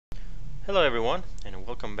Hello everyone, and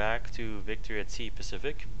welcome back to Victory at Sea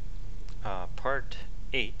Pacific, part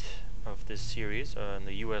 8 of this series on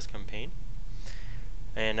the US campaign.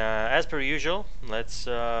 And as per usual, let's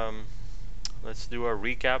do a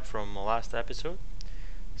recap from the last episode,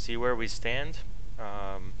 see where we stand,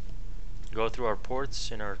 um, go through our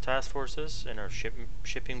ports and our task forces and our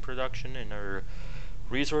shipping production and our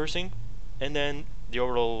resourcing, and then the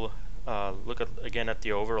overall look again at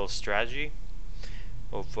the overall strategy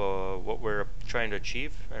of what we're trying to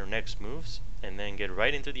achieve, our next moves, and then get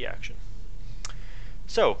right into the action.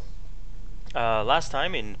 So, last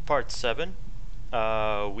time in part 7,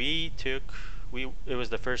 it was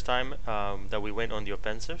the first time that we went on the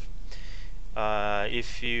offensive.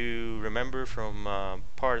 If you remember from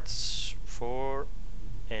parts 4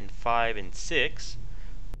 and 5 and 6,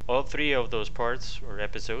 all three of those parts or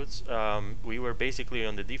episodes, we were basically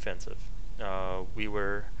on the defensive. We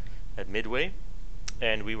were at Midway,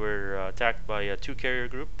 and we were attacked by a 2-carrier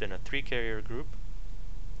group, then a 3-carrier group,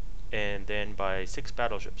 and then by 6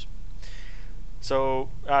 battleships. So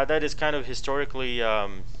that is kind of historically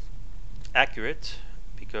accurate,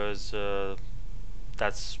 because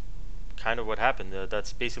that's kind of what happened.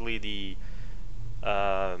 That's basically the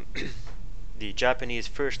uh, the Japanese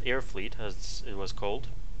First Air Fleet, as it was called,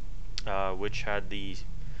 which had the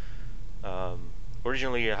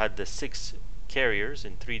originally had the 6 carriers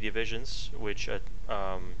in 3 divisions, which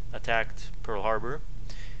attacked Pearl Harbor,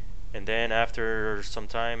 and then after some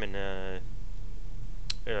time and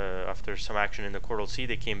after some action in the Coral Sea,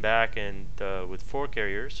 they came back and with 4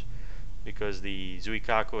 carriers, because the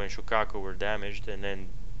Zuikaku and Shokaku were damaged, and then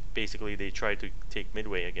basically they tried to take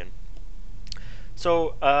Midway again.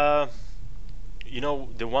 So the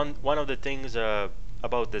one of the things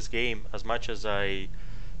about this game, as much as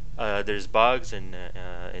there's bugs and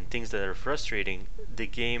things that are frustrating, the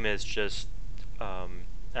game is just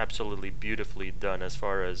absolutely beautifully done. As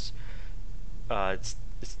far as it's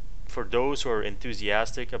for those who are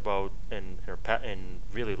enthusiastic about and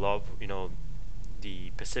really love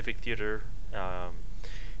the Pacific theater,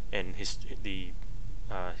 and the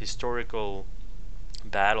historical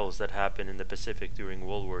battles that happened in the Pacific during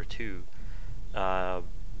World War II. Uh,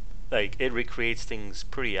 like, it recreates things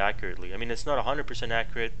pretty accurately. I mean, it's not 100%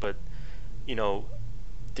 accurate, but you know,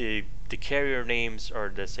 the carrier names are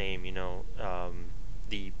the same.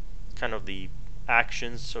 The kind of the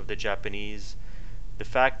actions of the Japanese, the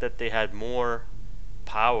fact that they had more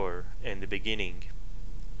power in the beginning,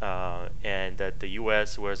 and that the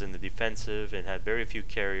U.S. was in the defensive and had very few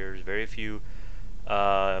carriers, very few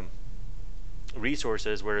uh,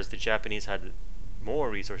 resources, whereas the Japanese had more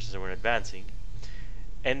resources and were advancing.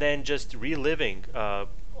 And then just reliving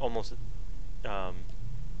almost um,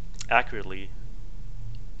 accurately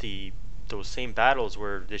the those same battles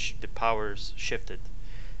where the powers shifted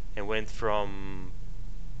and went from,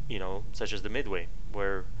 such as the Midway,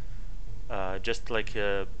 where just like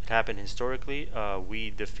it happened historically,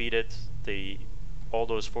 we defeated the all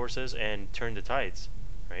those forces and turned the tides,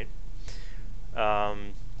 right?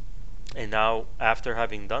 Um, and now, after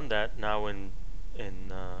having done that, now in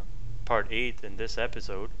part 8 in this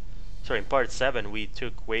episode, sorry, in part 7, we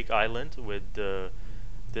took Wake Island with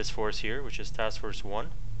this force here, which is Task Force 1,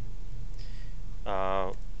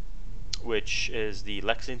 uh, which is the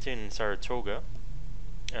Lexington and Saratoga.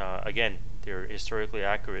 Again, they're historically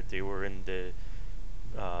accurate. They were in the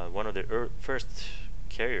one of the first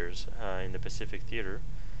carriers in the Pacific theater,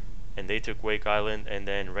 and they took Wake Island. And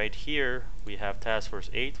then right here we have Task Force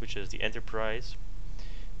 8, which is the Enterprise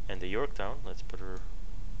and the Yorktown. Let's put her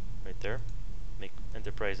right there. Make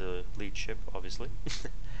Enterprise a lead ship, obviously.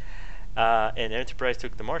 And Enterprise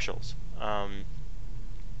took the Marshalls.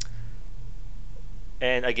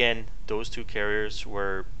 And again, those 2 carriers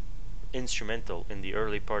were instrumental in the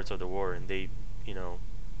early parts of the war, and they,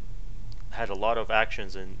 had a lot of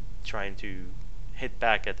actions in trying to hit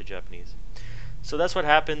back at the Japanese. So that's what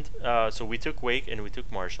happened. So we took Wake and we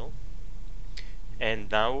took Marshall, and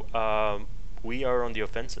now we are on the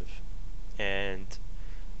offensive. And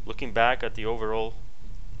looking back at the overall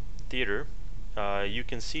theater, you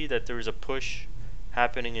can see that there is a push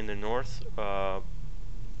happening in the north,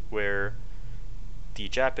 where the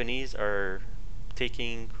Japanese are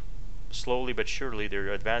taking, slowly but surely,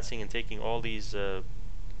 they're advancing and taking all these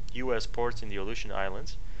U.S. ports in the Aleutian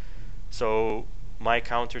Islands. So my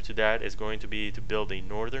counter to that is going to be to build a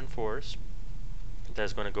northern force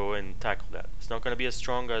that's going to go and tackle that. It's not going to be as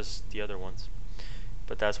strong as the other ones,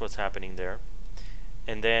 but that's what's happening there.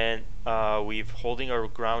 And then we've holding our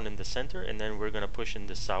ground in the center, and then we're going to push in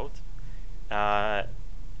the south.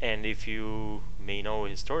 And if you may know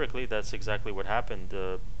historically, that's exactly what happened.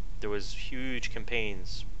 There was huge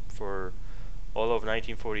campaigns for all of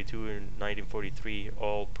 1942 and 1943,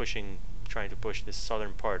 all trying to push this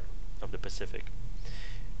southern part of the Pacific.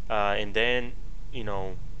 And then, you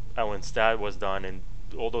know, once that was done and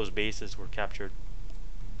all those bases were captured,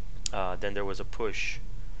 then there was a push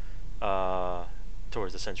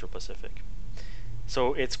towards the Central Pacific.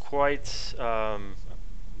 So it's quite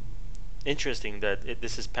interesting that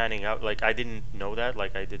this is panning out. Like, I didn't know that.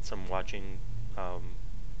 Like, I did some watching,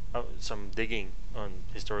 some digging on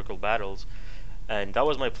historical battles, and that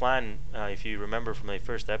was my plan. If you remember from my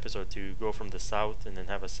first episode, to go from the south and then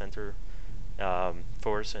have a center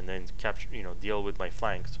force, and then capture, deal with my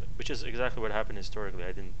flanks, which is exactly what happened historically.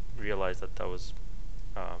 I didn't realize that was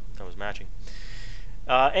matching.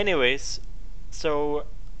 Anyways, so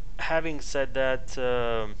having said that,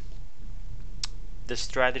 the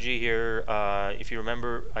strategy here, if you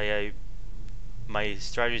remember, my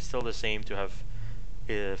strategy is still the same, to have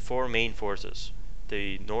 4 main forces.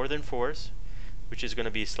 The northern force, which is going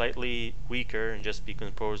to be slightly weaker and just be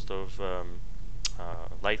composed of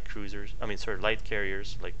light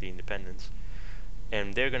carriers like the Independence,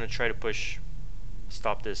 and they're going to try to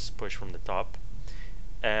stop this push from the top,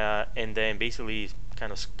 and then basically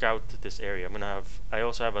kind of scout this area. I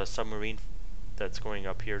also have a submarine that's going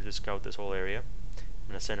up here to scout this whole area. I'm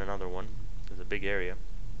going to send another one. It's a big area.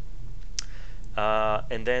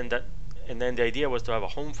 And then the idea was to have a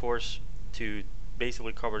home force to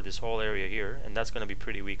basically cover this whole area here, and that's going to be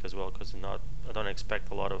pretty weak as well, because I don't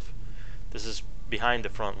expect a lot of. This is behind the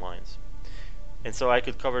front lines, and so I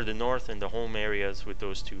could cover the north and the home areas with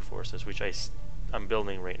those 2 forces, which I'm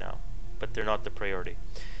building right now, but they're not the priority.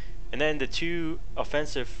 And then the 2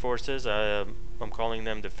 offensive forces, I'm calling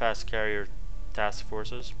them the fast carrier task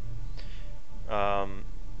forces.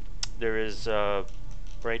 There is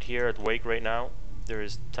right here at Wake right now, there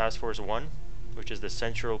is Task Force 1, which is the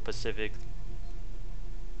Central Pacific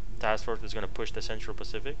task force that's going to push the Central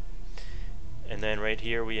Pacific. And then right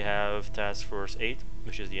here we have Task Force 8,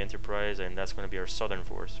 which is the Enterprise, and that's going to be our southern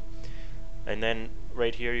force. And then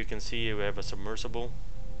right here you can see we have a submersible.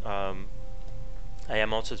 I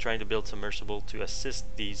am also trying to build submersible to assist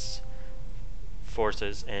these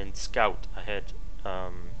forces and scout ahead,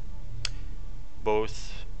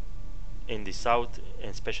 both in the south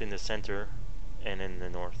and especially in the center and in the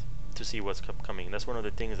north, to see what's coming. That's one of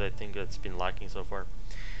the things I think that's been lacking so far.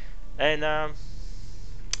 And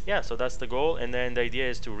yeah, so that's the goal. And then the idea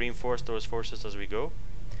is to reinforce those forces as we go,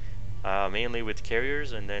 mainly with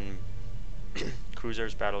carriers, and then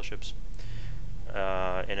cruisers, battleships,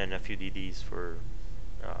 and then a few DDs for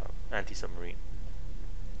anti-submarine.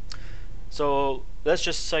 So let's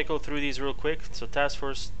just cycle through these real quick. So Task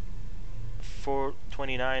Force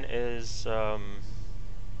 429 is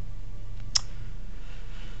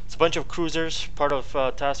it's a bunch of cruisers, part of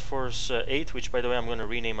Task Force 8, which by the way I'm going to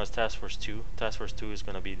rename as Task Force 2. Task Force 2 is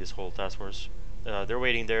going to be this whole task force. They're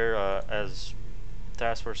waiting there as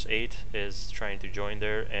Task Force 8 is trying to join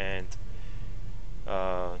there, and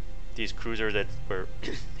these cruisers that were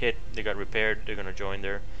hit, they got repaired, they're going to join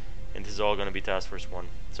there, and this is all going to be Task Force 1.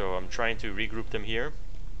 So I'm trying to regroup them here.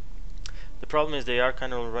 The problem is they are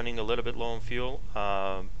kind of running a little bit low on fuel,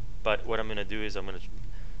 but what I'm going to do is I'm going to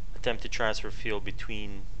attempt to transfer fuel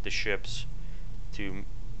between the ships to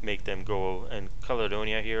make them go. And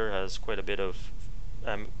Caledonia here has quite a bit of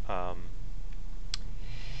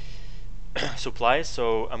supplies,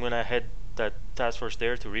 so I'm going to head that task force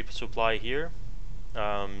there to resupply here,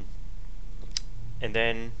 and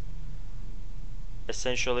then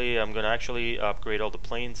essentially I'm going to actually upgrade all the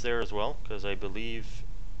planes there as well, because I believe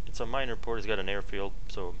it's a minor port, it's got an airfield,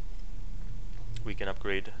 so we can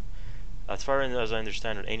upgrade. As far as I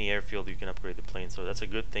understand it, any airfield you can upgrade the plane, so that's a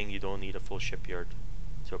good thing. You don't need a full shipyard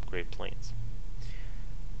to upgrade planes,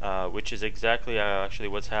 which is exactly actually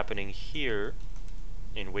what's happening here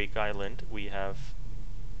in Wake Island. We have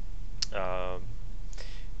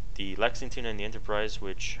the Lexington and the Enterprise,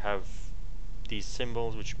 which have these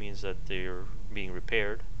symbols, which means that they're being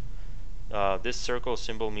repaired. This circle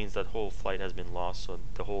symbol means that whole flight has been lost, so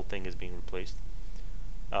the whole thing is being replaced.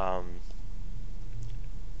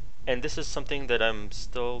 And this is something that I'm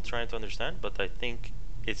still trying to understand, but I think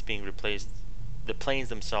it's being replaced. The planes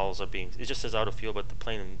themselves are being, it just says out of fuel, but the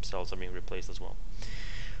planes themselves are being replaced as well.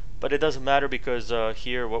 But it doesn't matter, because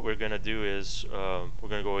here what we're going to do is we're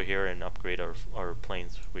going to go here and upgrade our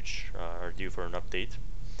planes, which are due for an update.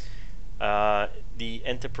 The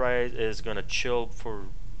Enterprise is going to chill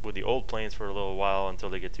with the old planes for a little while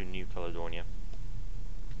until they get to New Caledonia,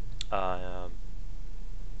 because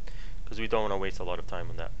we don't want to waste a lot of time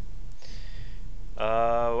on that.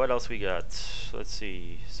 What else we got? Let's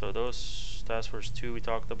see. So those Task Force 2 we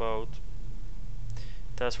talked about.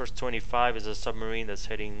 Task Force 25 is a submarine that's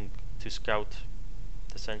heading to scout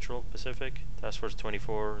the Central Pacific. Task Force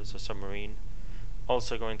 24 is a submarine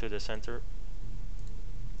also going to the center.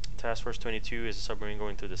 Task Force 22 is a submarine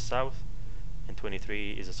going to the south, and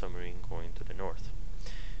 23 is a submarine going to the north.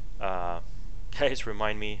 Guys,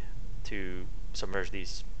 remind me to submerge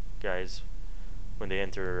these guys when they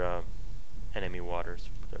enter enemy waters,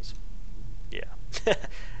 because yeah.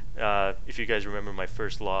 If you guys remember, my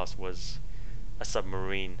first loss was a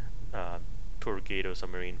submarine, Torpedo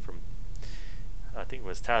submarine from, I think it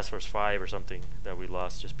was Task Force 5 or something, that we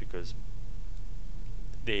lost just because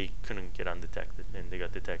they couldn't get undetected, and they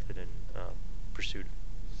got detected and pursued.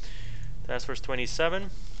 Task Force 27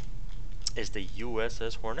 is the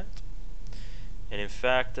USS Hornet. And in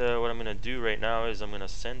fact, what I'm going to do right now is I'm going to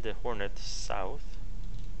send the Hornet south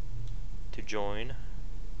to join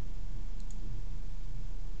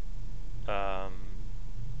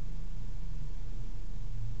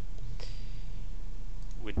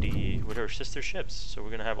with our sister ships. So we're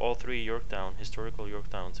going to have all three Yorktown, historical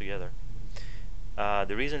Yorktown, together.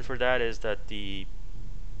 The reason for that is that the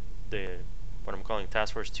what I'm calling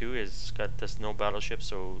Task Force 2 is got this no battleship,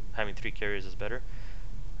 so having 3 carriers is better.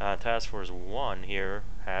 Task Force 1 here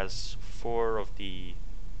has 4 of the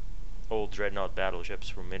old Dreadnought battleships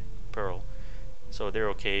from mid-Pearl, so they're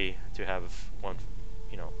okay to have one,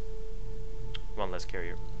 one less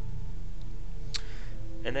carrier.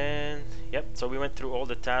 And then, yep, so we went through all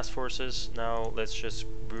the task forces. Now let's just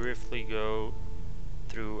briefly go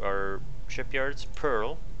through our shipyards.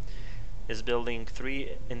 Pearl is building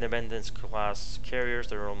 3 Independence class carriers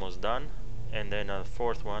that are almost done, and then a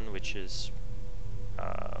 4th one which is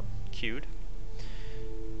queued.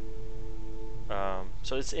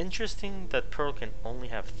 So it's interesting that Pearl can only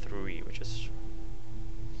have 3, which is,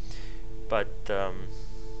 but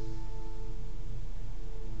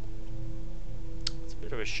it's a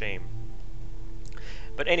bit of a shame.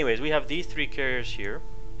 But anyways, we have these 3 carriers here,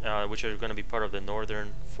 which are going to be part of the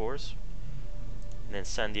Northern Force. And then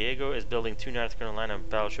San Diego is building 2 North Carolina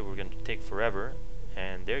battleships. We're going to take forever,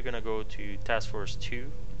 and they're going to go to Task Force 2,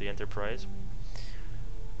 the Enterprise,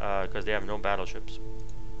 because they have no battleships.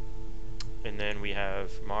 And then we have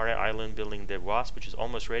Mare Island building the Wasp, which is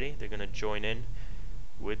almost ready. They're going to join in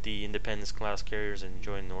with the Independence class carriers and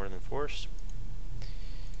join Northern Force.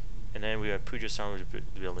 And then we have Puget Sound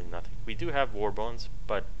building nothing. We do have war bonds,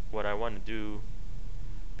 but what I want to do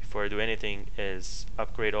before I do anything is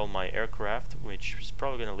upgrade all my aircraft, which is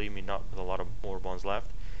probably going to leave me not with a lot of war bonds left.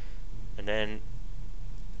 And then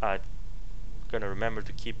I'm going to remember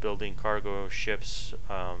to keep building cargo ships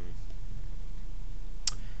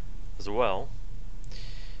as well.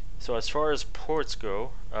 So as far as ports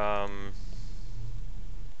go,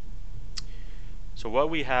 so what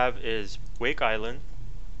we have is Wake Island,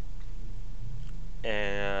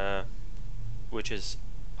 which is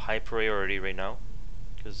high priority right now,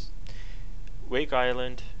 because Wake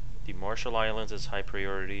Island, the Marshall Islands is high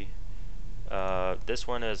priority. This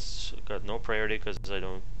one has got no priority because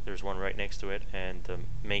there's one right next to it, and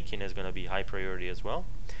Macon is going to be high priority as well.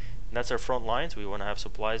 And that's our front lines. We want to have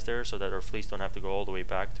supplies there so that our fleets don't have to go all the way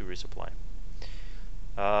back to resupply.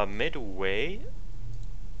 Midway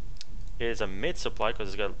is a mid-supply because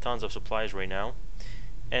it's got tons of supplies right now,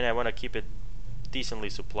 and I want to keep it decently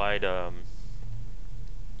supplied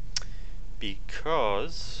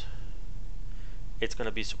because it's going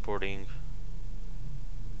to be supporting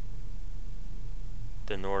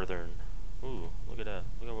the northern. Ooh, look at that.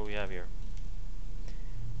 Look at what we have here.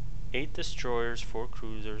 8 destroyers, 4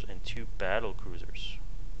 cruisers, and 2 battle cruisers.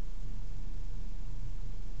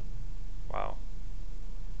 Wow.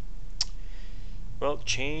 Well,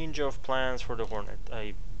 change of plans for the Hornet.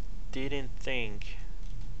 I didn't think.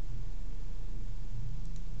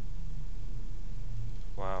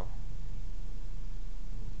 Wow.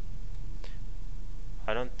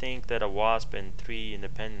 I don't think that a Wasp and 3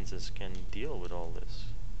 Independences can deal with all this.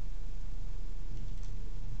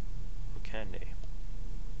 Or can they?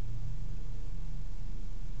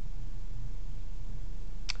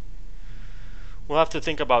 We'll have to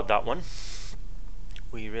think about that one.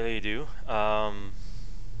 We really do.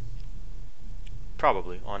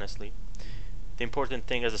 Probably, honestly. The important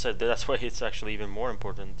thing, as I said, that's why it's actually even more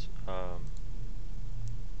important.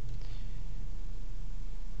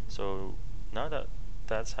 So now that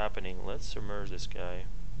that's happening, let's submerge this guy.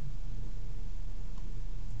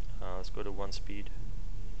 Let's go to 1 speed.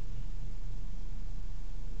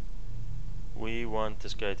 We want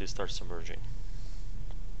this guy to start submerging.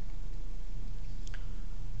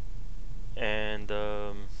 And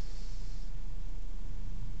are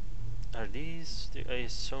these? I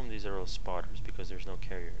assume these are all spotters because there's no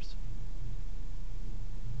carriers.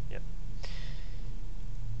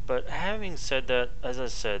 But having said that, as I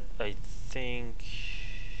said, I think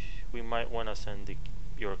we might want to send the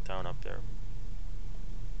Yorktown up there.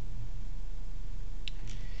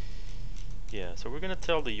 Yeah, so we're gonna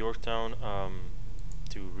tell the Yorktown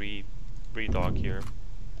to redock here.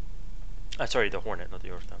 Sorry, the Hornet, not the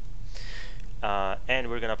Yorktown. And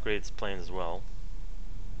we're gonna upgrade its planes as well,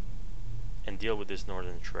 and deal with this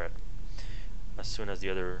northern threat as soon as the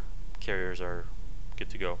other carriers are good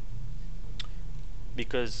to go.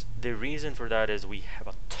 Because the reason for that is we have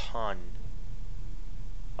a ton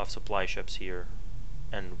of supply ships here,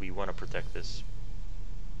 and we want to protect this.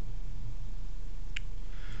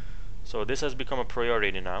 So this has become a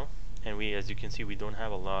priority now, and we, as you can see, we don't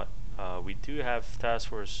have a lot. We do have Task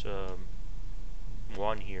Force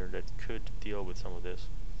 1 here that could deal with some of this,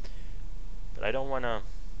 but I don't want to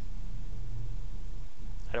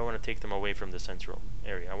take them away from the central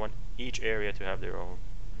area. I want each area to have their own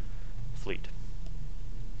fleet.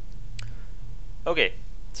 Okay,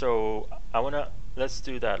 so let's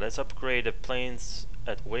do that. Let's upgrade the planes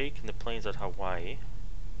at Wake and the planes at Hawaii.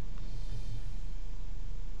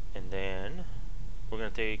 And then we're gonna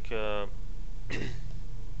take my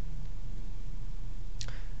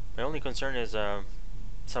only concern is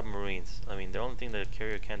submarines. I mean, the only thing that a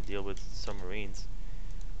carrier can't deal with is submarines.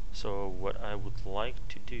 So what I would like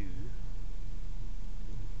to do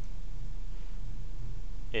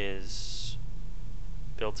is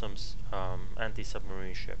build some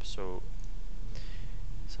anti-submarine ships. So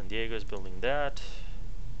San Diego is building that.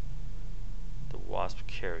 The Wasp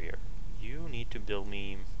carrier. You need to build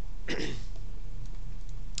me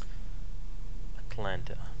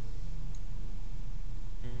Atlanta.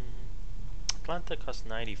 Atlanta costs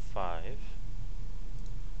 95.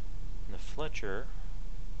 And the Fletcher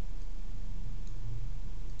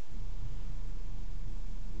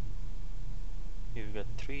you've got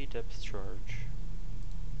 3 depth charge.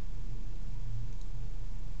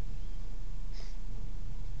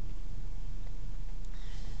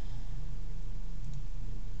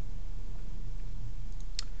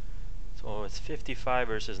 So it's 55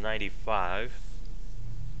 versus 95.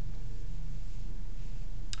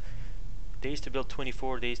 Days to build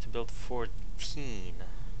 24, days to build 14.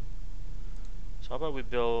 So how about we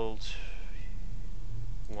build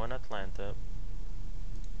 1 Atlanta,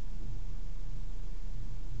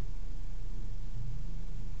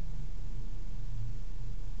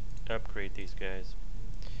 upgrade these guys.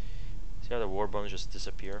 See how the war bones just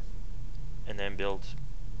disappear? And then build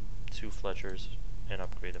 2 Fletchers and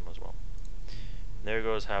upgrade them as well. And there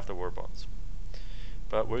goes half the war bones.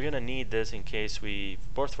 But we're gonna need this in case we,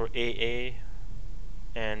 both for AA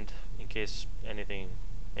and in case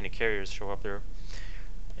any carriers show up there,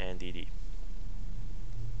 and DD.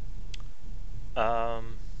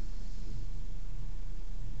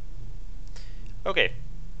 Okay,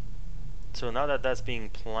 so now that that's being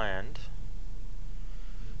planned,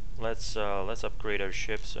 let's upgrade our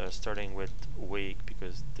ships, starting with Wake,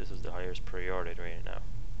 because this is the highest priority right now.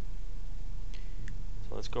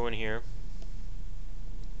 So let's go in here.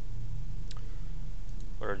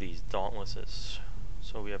 What are these? Dauntlesses.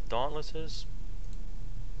 So we have Dauntlesses,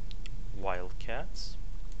 Wildcats,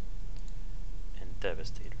 and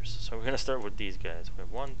Devastators. So we're gonna start with these guys. We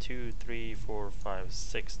have 1, 2, 3, 4, 5,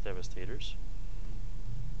 6 Devastators,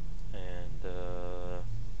 and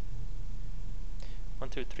 1,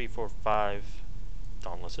 2, 3, 4, 5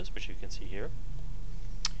 Dauntlesses, which you can see here.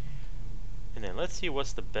 And then let's see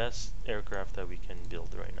what's the best aircraft that we can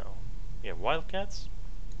build right now. We have Wildcats,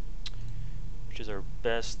 which is our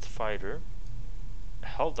best fighter.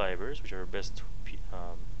 Helldivers, which are our best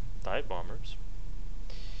dive bombers.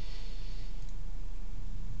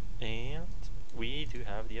 And we do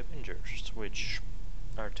have the Avengers, which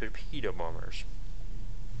are torpedo bombers.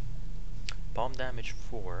 Bomb damage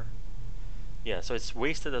 4. Yeah, so it's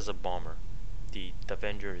wasted as a bomber. The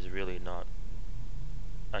Avenger is really not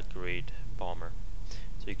a great bomber.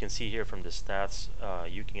 So you can see here from the stats,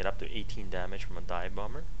 you can get up to 18 damage from a dive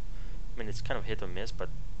bomber. I mean, it's kind of hit or miss, but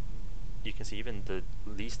you can see even the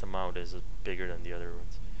least amount is bigger than the other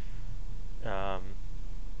ones.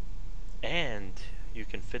 And you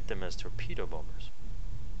can fit them as torpedo bombers.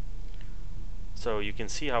 So you can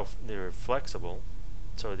see how they're flexible.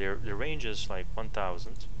 So their range is like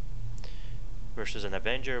 1,000 versus an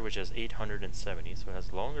Avenger, which has 870. So it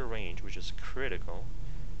has longer range, which is critical.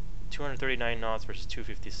 239 knots versus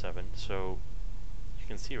 257. So you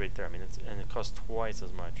can see right there. I mean, and it costs twice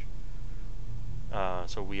as much.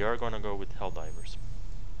 So we are going to go with Helldivers.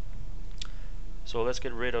 So let's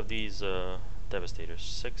get rid of these Devastators.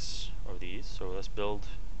 6 of these. So let's build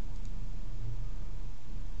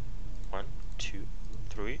 1, 2,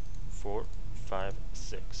 3, 4, 5,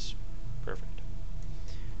 6.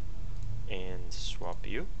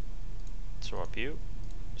 you, swap you,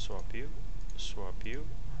 swap you, swap you,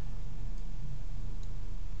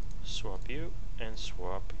 swap you, and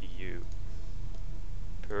swap you.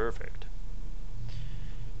 Perfect.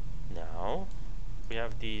 Now we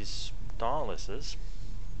have these dauntlesses,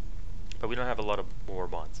 but we don't have a lot of war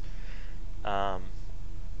bonds.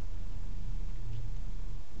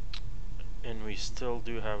 And we still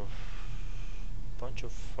do have a bunch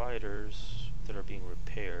of fighters that are being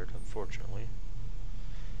repaired, unfortunately.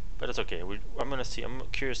 But it's okay. I'm gonna see. I'm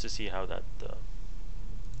curious to see how that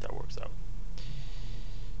works out.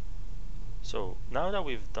 So now that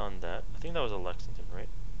we've done that, I think that was a Lexington, right?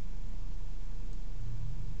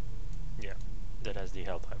 Yeah, that has the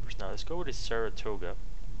Helldivers. Now let's go to Saratoga.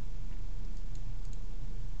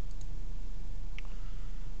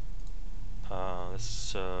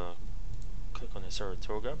 Let's click on the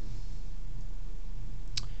Saratoga,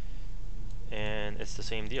 and it's the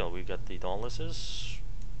same deal. We've got the Dauntlesses,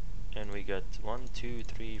 and we got 1, 2,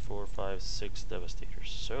 3, 4, 5, 6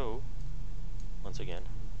 Devastators. So once again,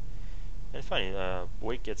 and funny,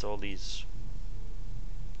 Wake gets all these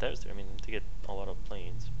Devastators. I mean, they get a lot of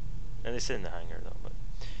planes, and they sit in the hangar though. But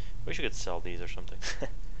wish you could sell these or something.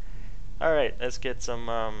 All right, let's get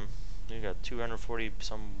some. We got 240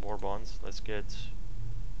 some war bonds. Let's get.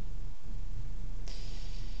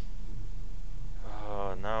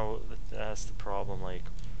 Now that's the problem. Like,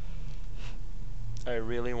 I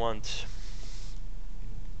really want.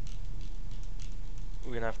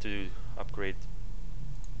 We're gonna have to upgrade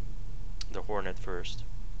the Hornet first,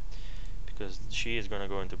 because she is gonna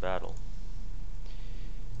go into battle.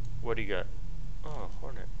 What do you got? Oh,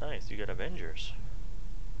 Hornet, nice. You got Avengers.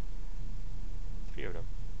 3 of them.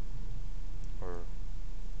 Or,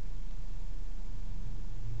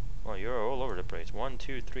 well, you're all over the place. 1,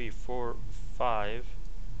 2, 3, 4, 5.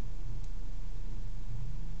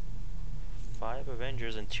 5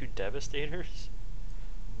 Avengers and 2 Devastators?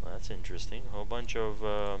 Well, that's interesting. A whole bunch of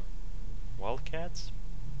Wildcats.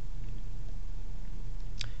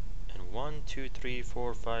 And 1, 2, 3,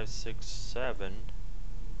 4, 5, 6, 7.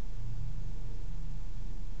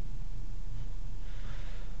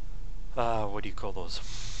 What do you call those?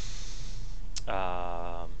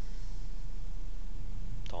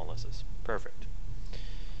 Dauntlesses. Perfect.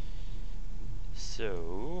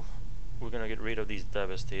 So we're gonna get rid of these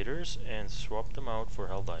Devastators and swap them out for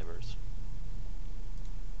Helldivers.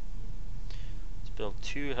 Let's build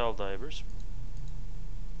 2 Helldivers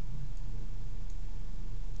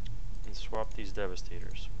and swap these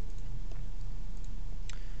Devastators.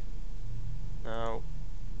 Now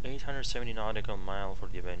 870 nautical mile for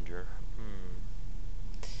the Avenger.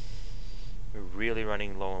 We're really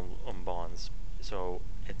running low on bonds, so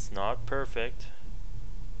it's not perfect,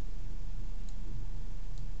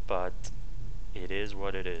 but it is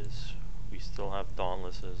what it is. We still have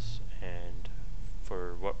Dauntlesses, and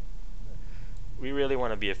for what we really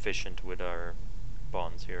want to be efficient with our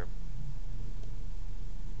bonds here.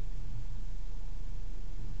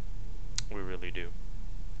 We really do.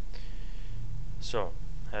 So,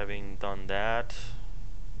 having done that,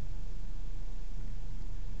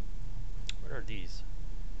 what are these?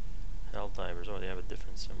 Helldivers. Oh, they have a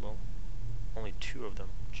different symbol. Only 2 of them.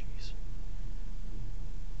 Jeez.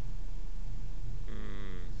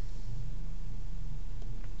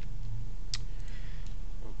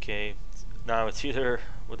 Okay. Now it's either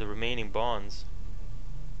with the remaining bonds,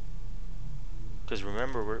 because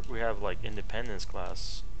remember we have like Independence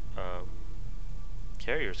class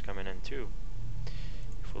carriers coming in too.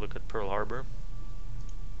 If we look at Pearl Harbor,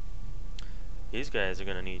 these guys are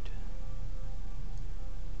gonna need.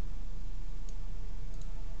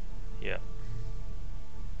 Yeah.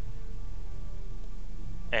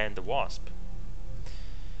 And the Wasp.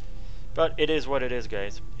 But it is what it is,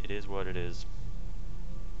 guys. It is what it is.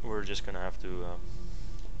 We're just gonna have to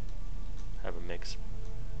have a mix.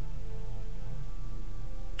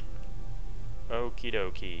 Okie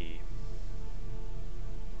dokie.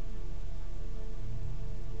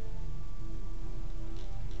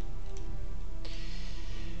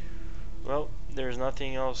 Well, there's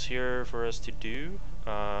nothing else here for us to do.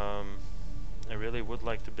 I really would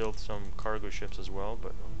like to build some cargo ships as well,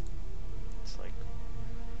 but it's like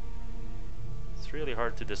it's really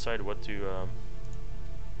hard to decide what to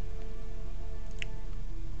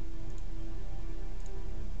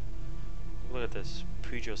look at this.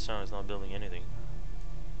 Puget Sound is not building anything.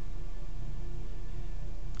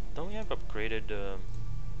 Don't we have upgraded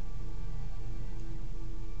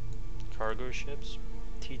cargo ships?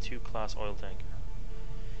 T2 class oil tanker.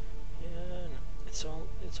 Yeah, no, it's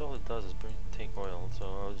all it does is take oil. So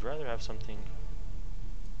I would rather have something.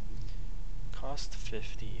 Cost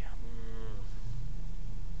 50.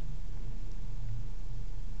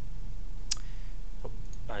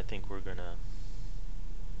 I think we're gonna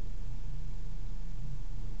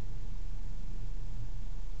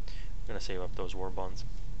save up those war bonds.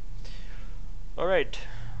 All right.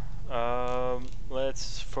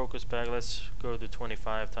 Let's focus back. Let's go to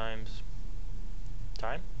 25 times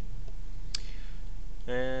time.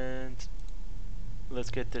 And let's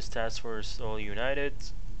get this task force all united.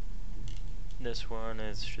 This one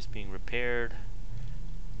is just being repaired.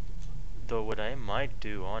 Though what I might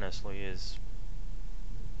do, honestly, is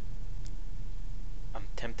I'm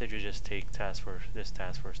tempted to just take this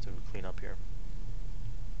task force to clean up here.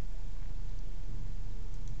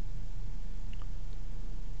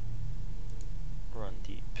 Run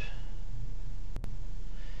deep.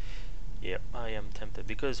 Yep, I am tempted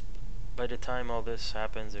because by the time all this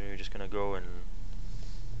happens, they're just gonna go and.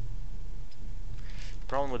 The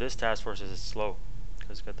problem with this task force is it's slow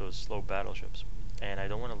because it's got those slow battleships, and I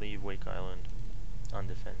don't want to leave Wake Island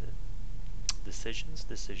undefended. Decisions.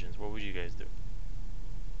 What would you guys do?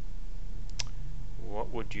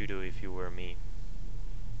 What would you do if you were me?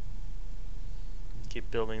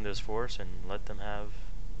 Keep building this force and let them have.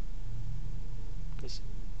 Because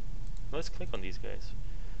let's click on these guys.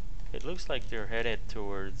 It looks like they're headed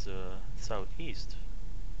towards southeast.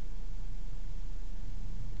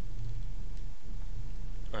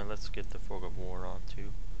 Alright, let's get the fog of war on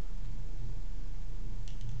too.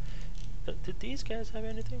 Did these guys have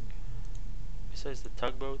anything besides the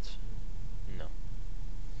tugboats? No.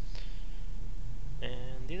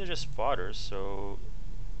 And these are just spotters, so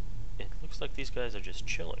it looks like these guys are just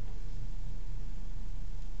chilling.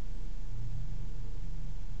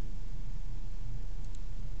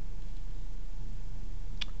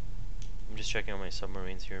 I'm just checking on my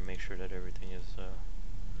submarines here, make sure that everything is.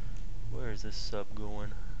 Where is this sub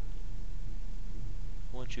going?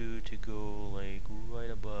 I want you to go like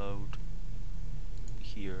right about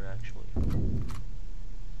here, actually.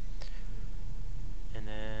 And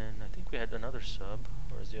then I think we had another sub.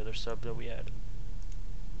 Where's the other sub that we had?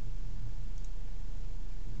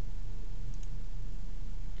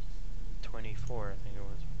 '24, I think it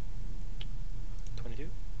was. 22?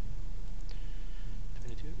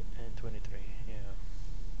 22 and 23, yeah.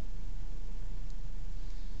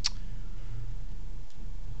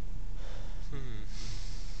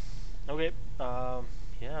 Okay,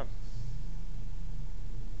 yeah.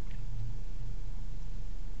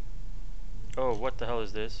 Oh, what the hell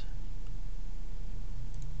is this?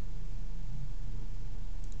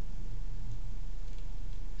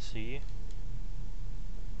 See?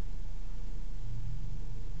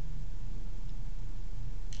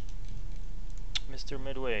 Mr.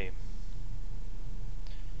 Midway.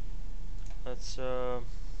 Let's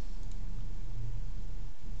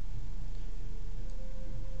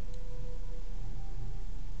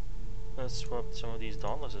swap some of these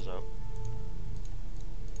dauntlesses out.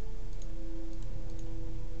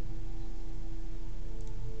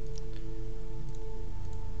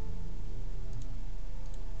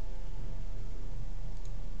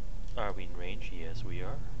 Are we in range? Yes, we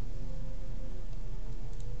are.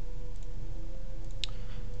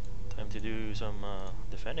 Time to do some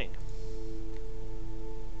defending.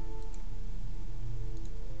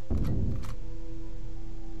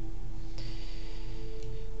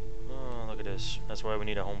 Oh, look at this. That's why we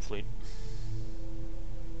need a home fleet.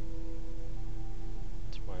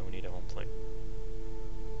 That's why we need a home fleet.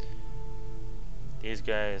 These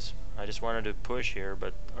guys, I just wanted to push here,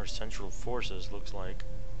 but our central forces looks like.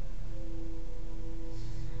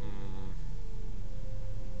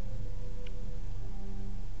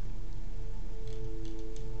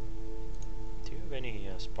 Do you have any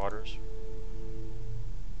spotters?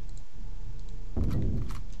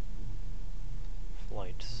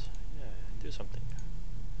 Flights. Yeah, do something.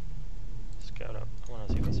 Scout up. I want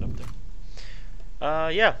to see what's up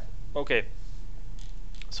there. Yeah. Okay.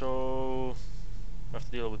 So we have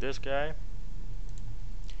to deal with this guy,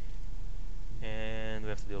 and we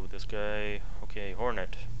have to deal with this guy. Okay,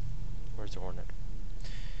 Hornet. Where's the Hornet?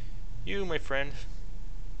 You, my friend.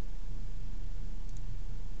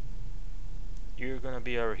 You're gonna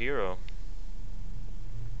be our hero.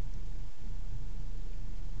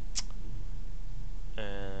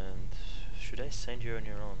 And should I send you on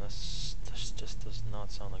your own? That just does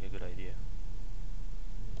not sound like a good idea.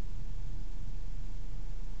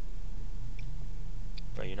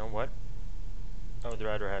 But you know what? I would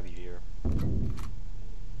rather have you here.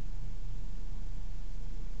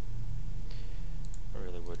 I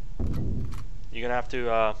really would. You're gonna have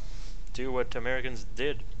to do what Americans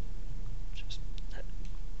did. Just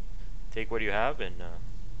take what you have and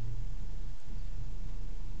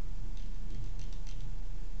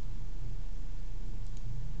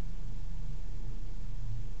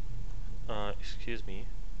Excuse me.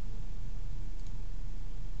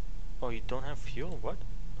 Oh, you don't have fuel? What?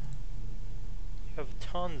 You have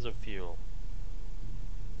tons of fuel.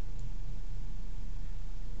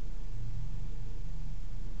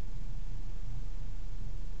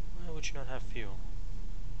 Why would you not have fuel?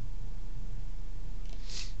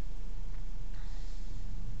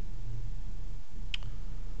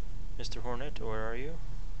 Mr. Hornet, where are you?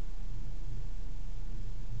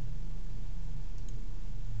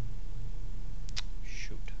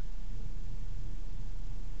 Shoot.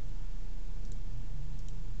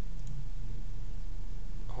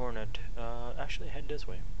 Hornet, actually head this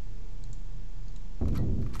way.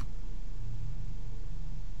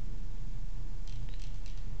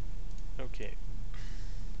 Okay.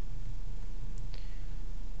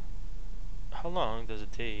 How long does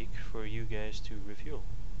it take for you guys to refuel?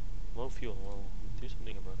 Low fuel, well, do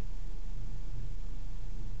something about it.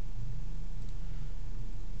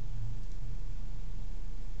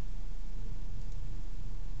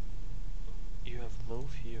 You have low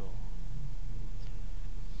fuel.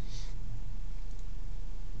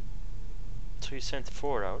 So you sent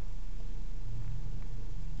 4 out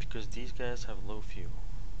because these guys have low fuel.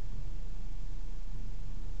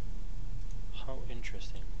 How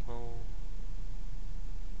interesting. Well,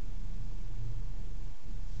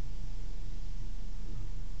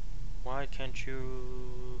 why can't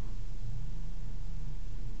you?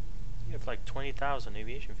 You have like 20,000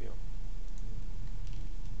 aviation fuel.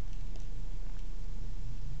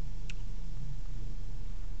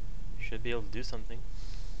 Should be able to do something,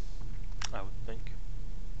 I would think.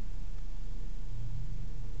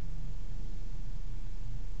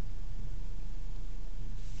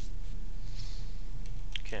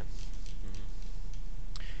 Okay.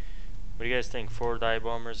 What do you guys think? 4 dive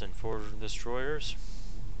bombers and 4 destroyers?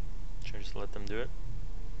 Should I just let them do it?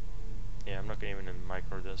 Yeah, I'm not gonna even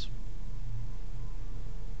micro this.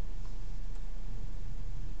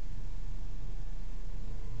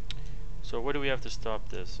 So what do we have to stop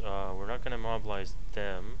this? We're not gonna mobilize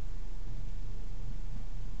them.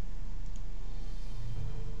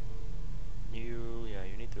 Yeah,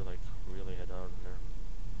 you need to like really head out in there.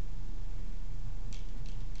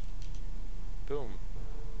 Boom.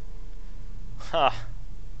 Ha!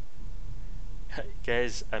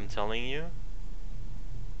 Guys, I'm telling you,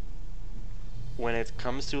 when it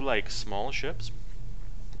comes to like small ships,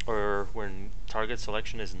 or when target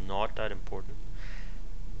selection is not that important,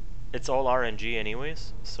 it's all RNG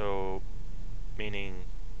anyways, so meaning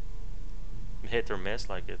hit or miss,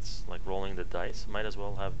 like it's like rolling the dice. Might as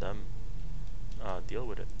well have them deal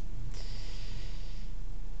with it.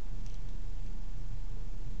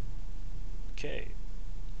 Okay.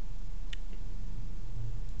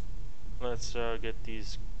 Let's get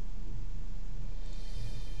these.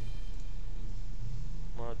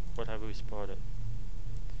 What have we spotted?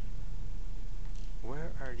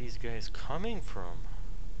 Where are these guys coming from?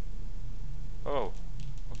 Oh,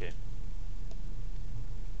 okay.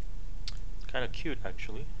 It's kind of cute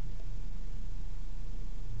actually.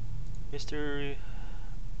 Mr.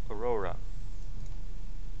 Aurora.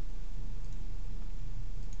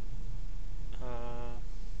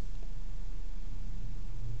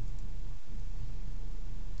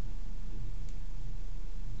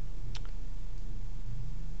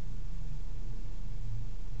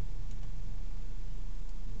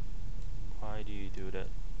 Why do you do that?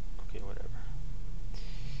 Okay, whatever.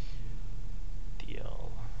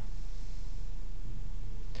 DL.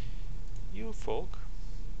 You folk.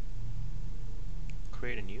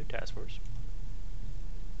 Create a new task force.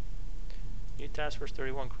 New task force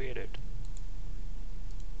 31 created.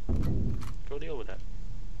 Go deal with that.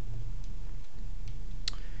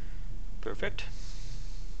 Perfect.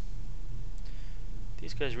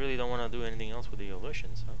 These guys really don't want to do anything else with the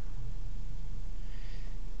illusions, huh?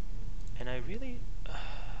 And I really...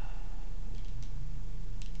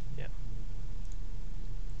 yeah.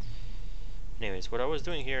 Anyways, what I was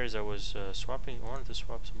doing here is I was swapping... I wanted to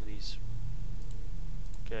swap some of these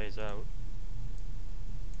guys out.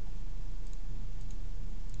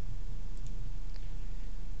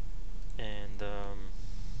 And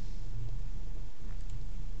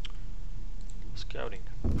scouting.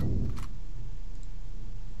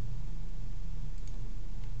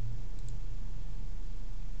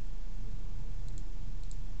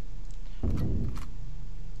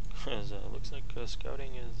 Because looks like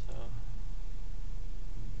scouting is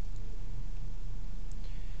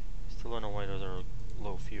still on a white or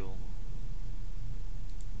low fuel.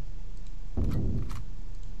 Do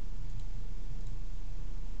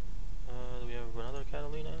we have another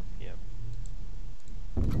Catalina? Yep.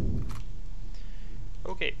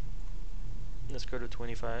 Okay, let's go to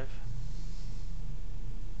 25.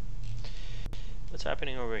 What's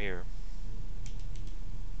happening over here?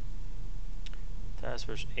 Task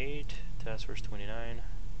Force 8, Task Force 29.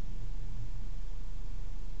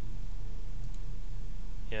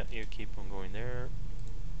 Yeah, you keep on going there.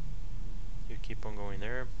 You keep on going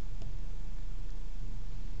there.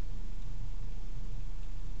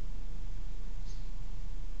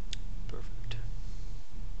 Perfect.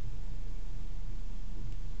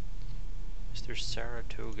 Mr.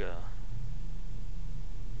 Saratoga.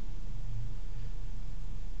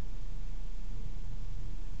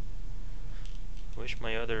 Wish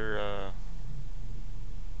my other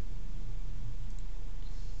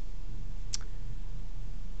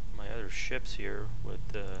ships here would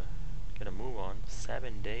get a move on.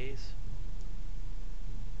 7 days.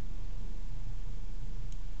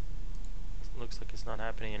 Looks like it's not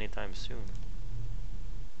happening anytime soon.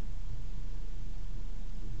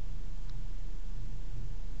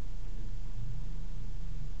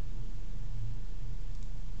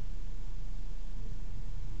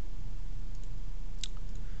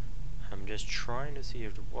 I'm just trying to see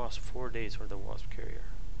if the Wasp 4 days for the Wasp carrier.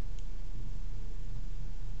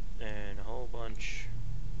 And a whole bunch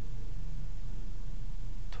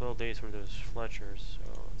 12 days for those Fletchers,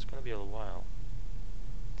 so it's gonna be a little while.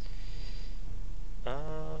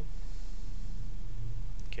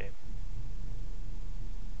 Okay.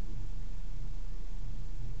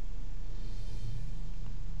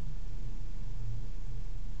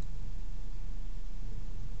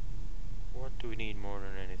 What do we need more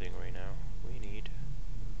than anything right now? We need...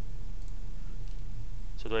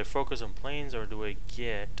 So do I focus on planes or do I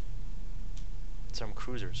get some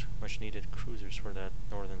cruisers? Much needed cruisers for that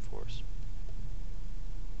northern force.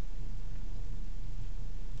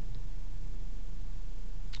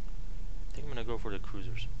 I think I'm gonna go for the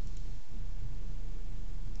cruisers.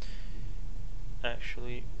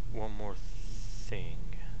 Actually, one more thing.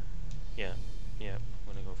 Yeah, I'm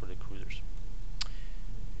gonna go for the cruisers.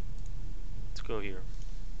 Let's go here.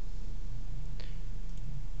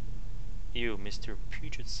 You, Mr.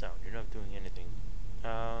 Puget Sound, you're not doing anything.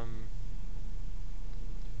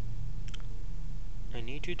 I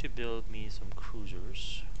need you to build me some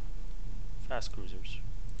cruisers. Fast cruisers.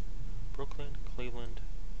 Brooklyn, Cleveland.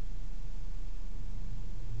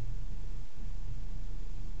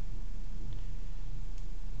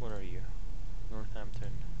 What are you?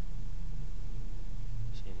 Northampton.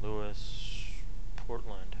 St. Louis.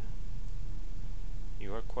 Portland.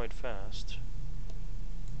 You are quite fast.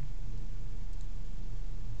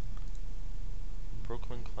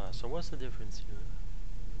 Brooklyn class. So what's the difference here?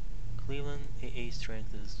 Cleveland AA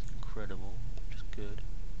strength is incredible, which is good.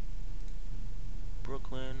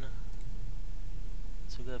 Brooklyn,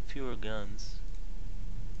 so got fewer guns.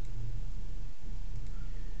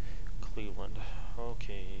 Cleveland,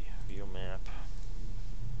 okay, view map.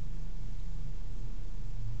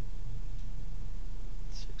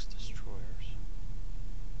 6 destroyers.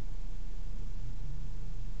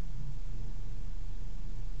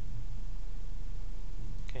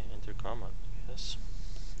 Okay, enter combat, I guess.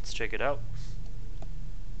 Let's check it out.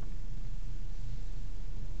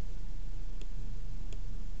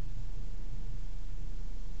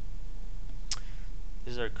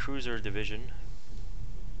 This is our cruiser division.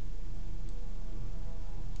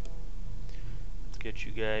 Let's get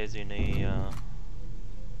you guys in a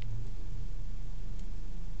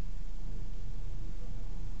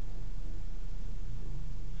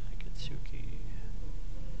Akatsuki.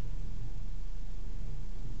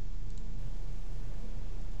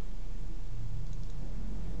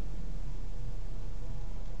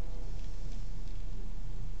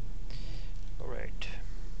 Alright.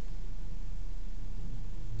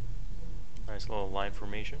 Nice little line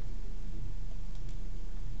formation.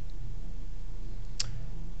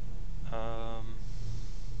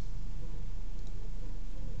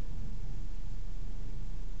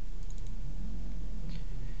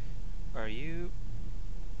 Are you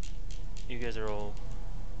guys are all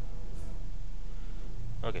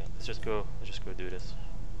okay? Let's just go do this.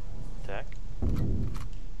 Attack.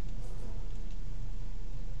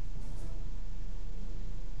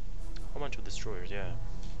 A bunch of destroyers, yeah.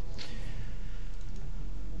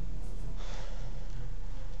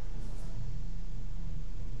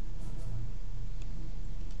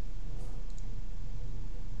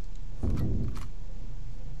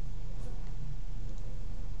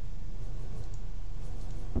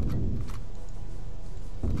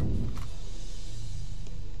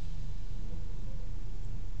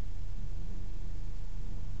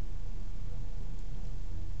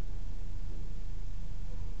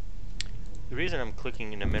 The reason I'm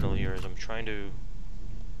clicking in the middle here is I'm trying to...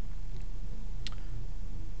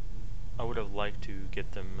 I would have liked to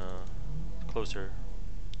get them closer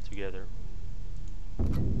together.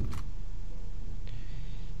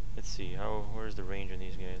 Let's see, where's the range on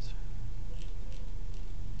these guys?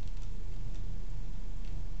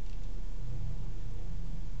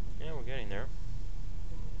 Yeah, we're getting there.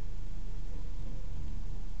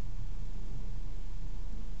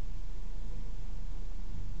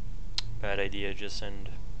 Bad idea, just send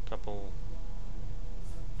a couple.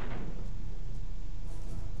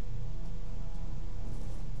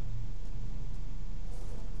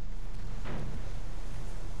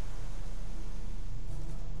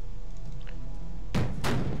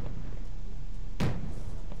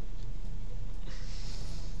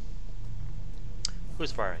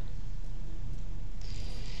 Who's firing?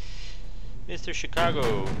 Mr.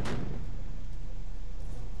 Chicago.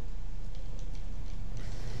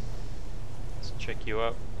 Let's check you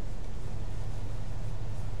out.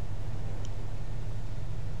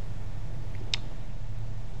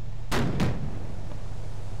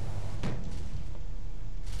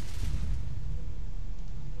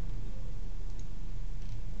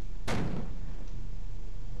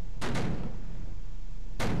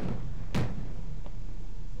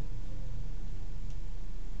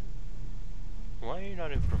 Why are you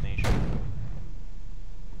not in formation?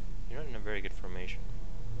 You're not in a very good formation.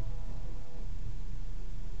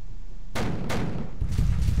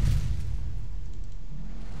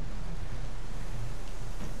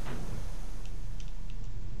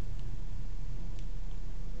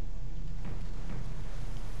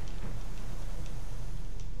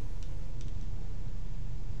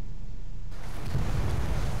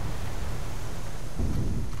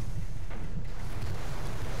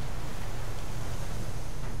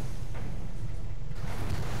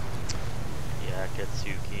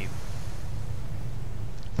 Katsuki.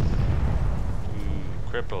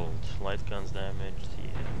 Crippled. Light guns damaged.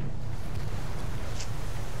 Yeah.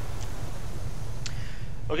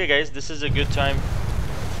 Okay guys, this is a good time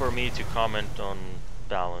for me to comment on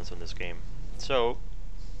balance on this game. So,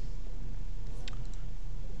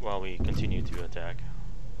 while we continue to attack.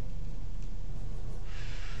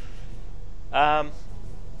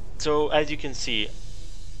 So as you can see,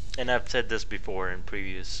 and I've said this before in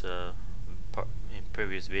previous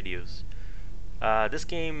videos, this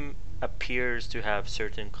game appears to have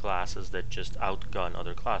certain classes that just outgun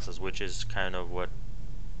other classes, which is kind of what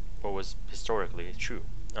was historically true.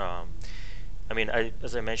 I mean,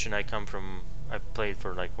 as I mentioned, I played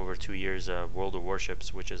for like over 2 years World of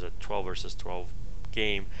Warships, which is a 12 versus 12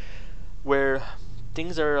 game, where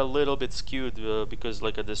things are a little bit skewed because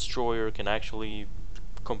like a destroyer can actually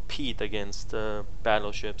compete against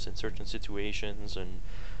battleships in certain situations, and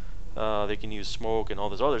they can use smoke and all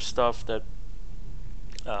this other stuff that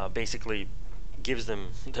basically gives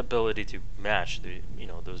them the ability to match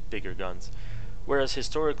those bigger guns. Whereas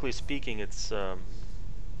historically speaking, it's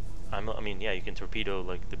I mean, yeah, you can torpedo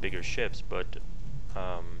like the bigger ships, but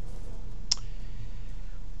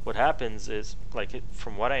what happens is, like,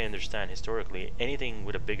 from what I understand historically, anything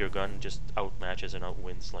with a bigger gun just outmatches and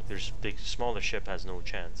outwins. Like, the smaller ship has no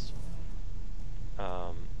chance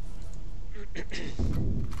of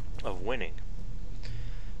winning.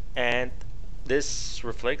 And this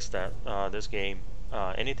reflects that this game.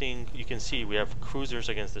 Anything you can see, we have cruisers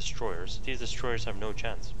against destroyers. These destroyers have no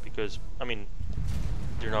chance because, I mean,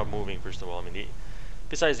 they're not moving. First of all, I mean,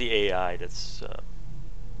 besides the AI, that's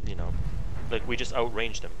like we just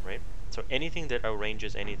outrange them, right? So anything that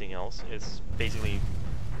outranges anything else is basically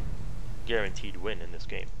guaranteed win in this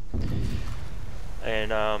game.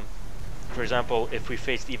 And for example, if we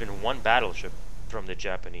faced even one battleship from the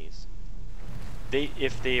Japanese,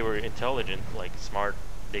 if they were intelligent, like smart,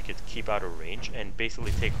 they could keep out of range and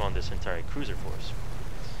basically take on this entire cruiser force.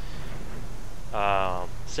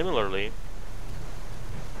 Similarly,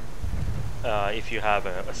 if you have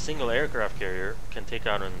a single aircraft carrier, can take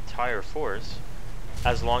out an entire force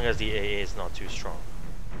as long as the AA is not too strong.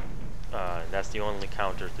 That's the only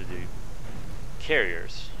counter to the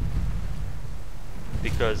carriers,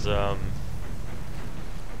 because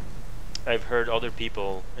I've heard other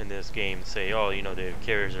people in this game say, oh, the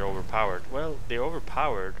carriers are overpowered. Well, they're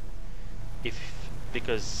overpowered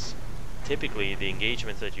because typically the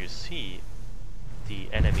engagements that you see, the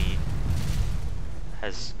enemy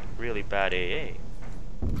has really bad AA.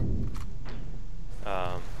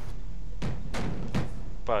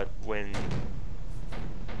 But when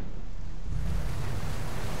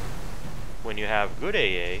you have good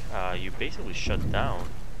AA, you basically shut down.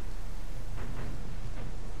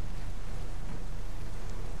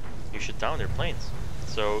 You shut down their planes.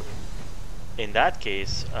 So in that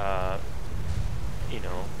case,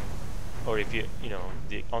 or if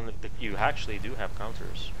you actually do have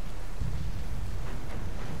counters.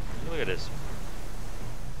 at this.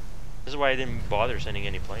 This is why I didn't bother sending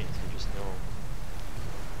any planes. There's just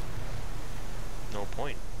no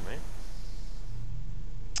point, right?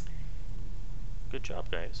 Good job,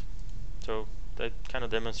 guys. So that kind of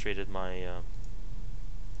demonstrated my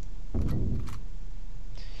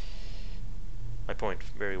my point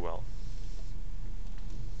very well.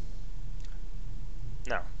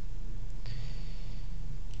 Now,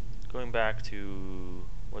 going back to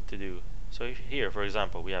what to do. So here, for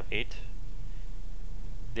example, we have 8.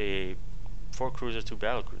 The 4 cruisers, 2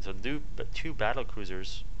 battle cruisers. So do 2 battle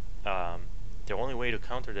cruisers. The only way to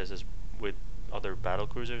counter this is with other battle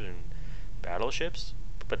cruisers and battleships,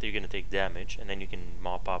 but you're going to take damage, and then you can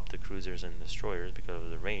mop up the cruisers and destroyers because of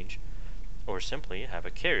the range, or simply have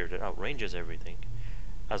a carrier that outranges everything,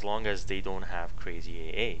 as long as they don't have crazy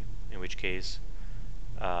AA, in which case,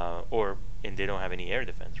 and they don't have any air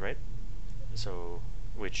defense, right? So,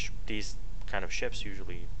 which these kind of ships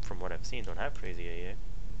usually, from what I've seen, don't have crazy AA.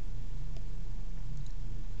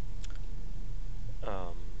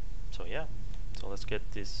 So yeah, so let's get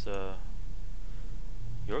this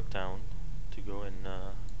Yorktown to go and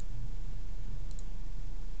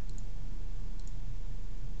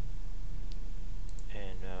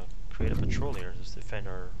create a patrol here to defend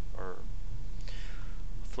our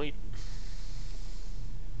fleet.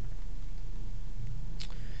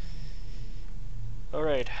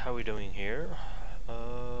 Alright, how are we doing here?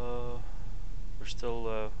 We're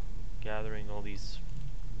still gathering all these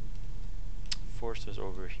forces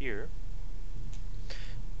over here.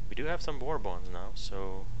 We do have some war bonds now,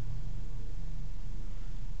 so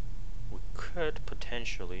we could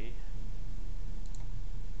potentially,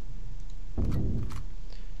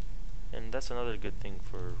 and that's another good thing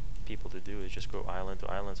for people to do, is just go island to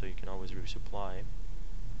island so you can always resupply.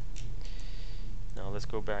 Now let's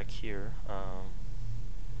go back here.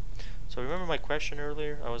 So remember my question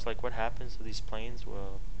earlier? I was like, what happens to these planes?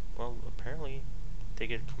 Well, apparently they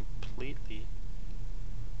get completely,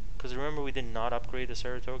 because remember we did not upgrade the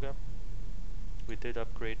Saratoga? We did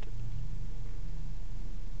upgrade.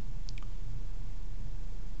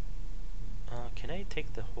 Can I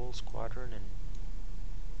take the whole squadron? And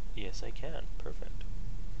yes, I can. Perfect.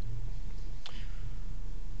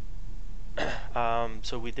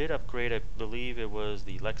 So we did upgrade, I believe it was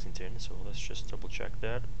the Lexington, so let's just double check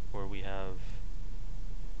that, where we have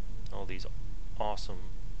all these awesome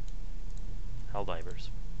Helldivers.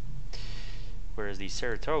 Whereas the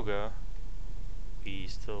Saratoga, we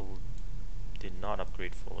still did not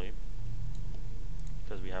upgrade fully,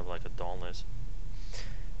 because we have like a Dauntless.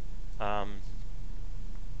 But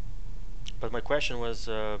my question was,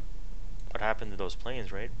 what happened to those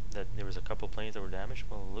planes, right? That there was a couple planes that were damaged.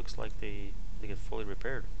 Well, it looks like they get fully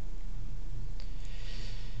repaired.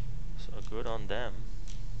 So good on them.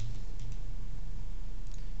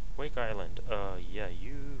 Wake Island. Yeah,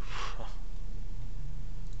 you.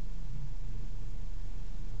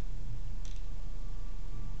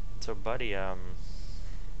 So, buddy, how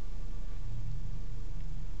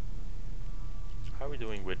are we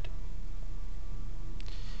doing with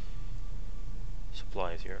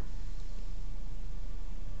supplies here?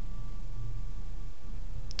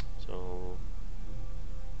 So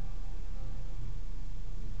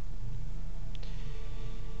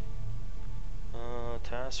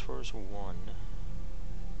Task Force 1.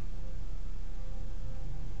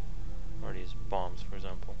 Are these bombs, for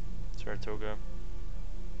example? Saratoga.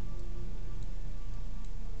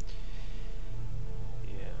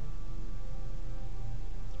 Yeah.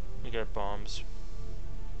 We got bombs.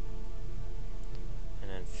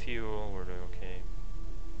 And then fuel, we're doing okay.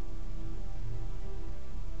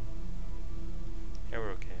 Yeah,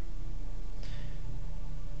 we're okay.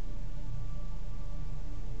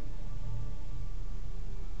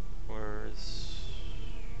 Where's...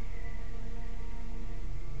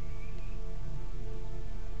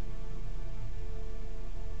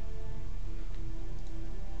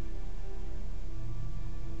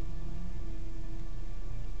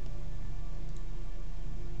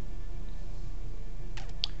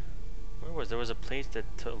 there was a place that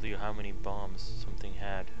told you how many bombs something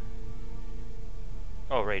had.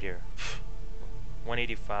 Oh, right here.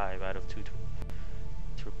 185 out of 2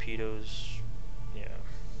 torpedoes. Yeah.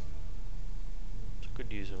 So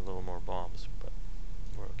could use a little more bombs, but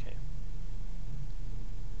we're okay.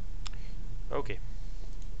 Okay.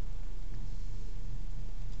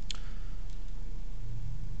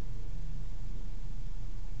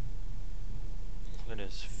 Look at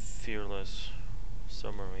this fearless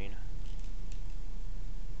submarine.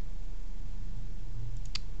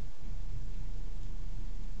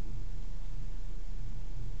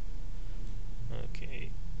 Okay.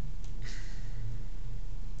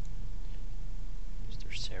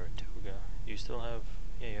 You still have,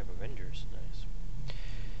 yeah, you have Avengers. Nice.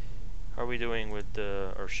 How are we doing with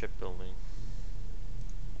our shipbuilding?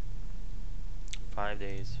 5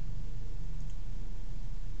 days.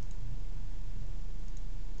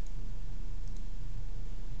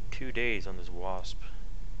 Two days on this Wasp.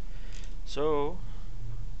 So,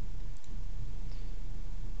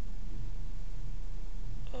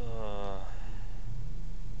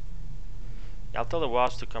 I'll tell the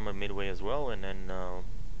Wasp to come at midway as well, and then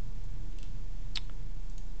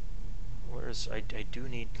where's I do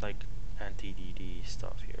need like anti-DD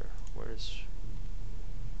stuff here. Where's,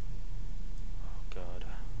 oh god,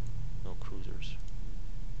 no cruisers.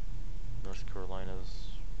 North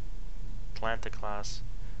Carolina's Atlanta class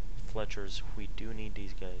Fletchers. We do need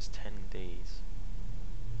these guys. 10 days.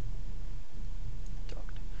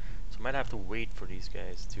 Docked. So I might have to wait for these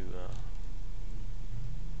guys to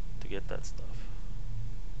get that stuff.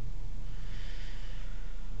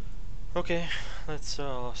 Okay, let's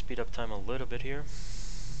speed up time a little bit here.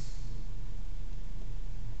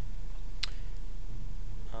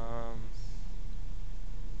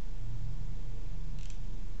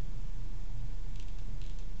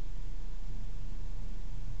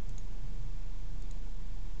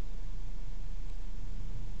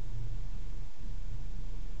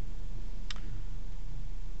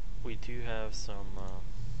 We do have some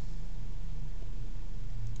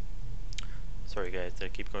sorry guys, I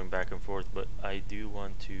keep going back and forth, but I do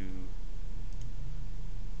want to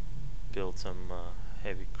build some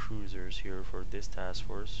heavy cruisers here for this task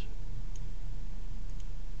force.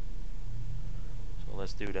 So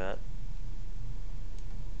let's do that.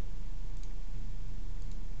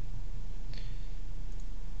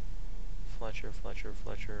 Fletcher, Fletcher,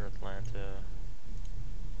 Fletcher, Atlanta.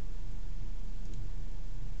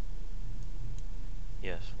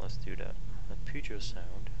 Yes, let's do that. At Puget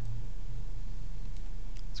Sound.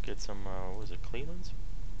 Let's get some, what was it, Clevelands?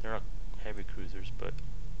 They're not heavy cruisers, but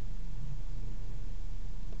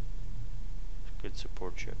good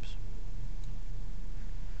support ships.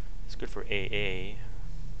 It's good for AA.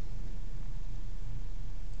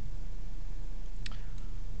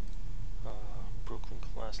 Brooklyn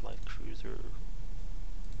class light cruiser.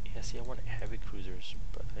 Yeah, see, I want heavy cruisers,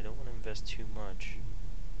 but I don't want to invest too much.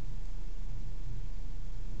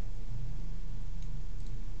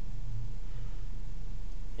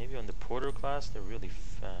 Maybe on the Porter class, they're really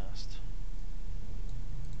fast.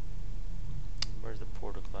 Where's the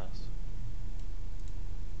Porter class?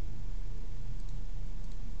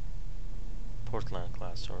 Portland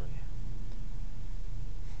class, sorry.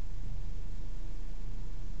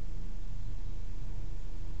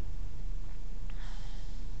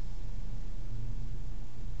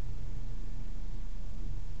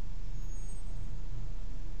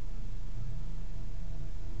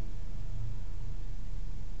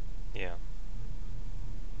 Yeah.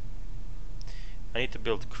 I need to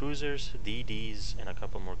build cruisers, DDs, and a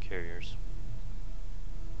couple more carriers.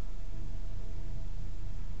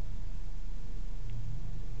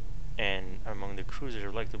 And among the cruisers,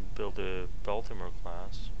 I'd like to build a Baltimore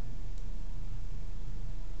class.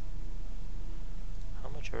 How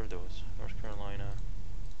much are those? North Carolina.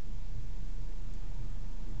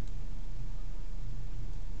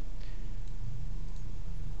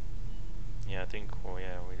 Yeah, I think, oh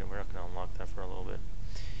yeah, we're not going to unlock that for a little bit.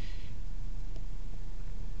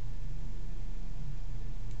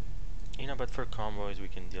 You know, but for convoys we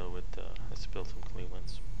can deal with, let's build some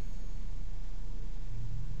Clevelands.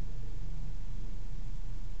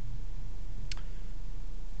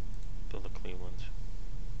 Build a Cleveland.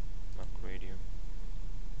 Upgrade you.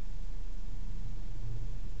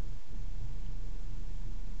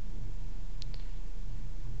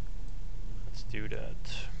 Let's do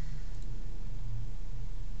that.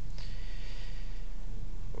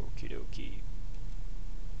 Okie dokie.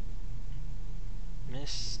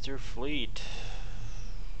 Mr. Fleet.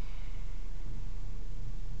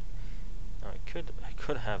 Now I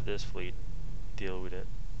could have this fleet deal with it.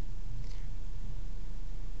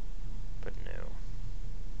 But no.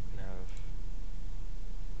 I'm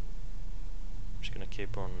just gonna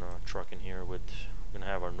keep on trucking here with, we're gonna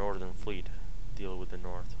have our northern fleet deal with the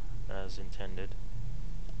north as intended.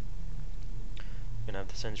 We're gonna have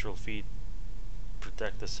the central fleet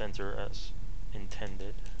protect the center as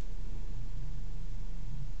intended.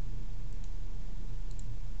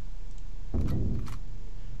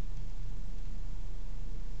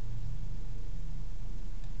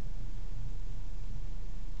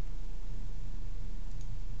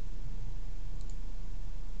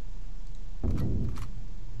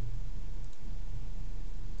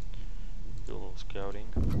 Do a little scouting.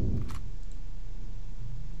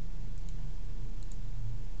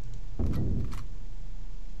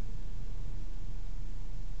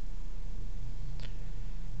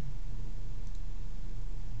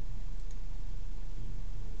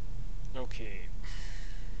 Okay.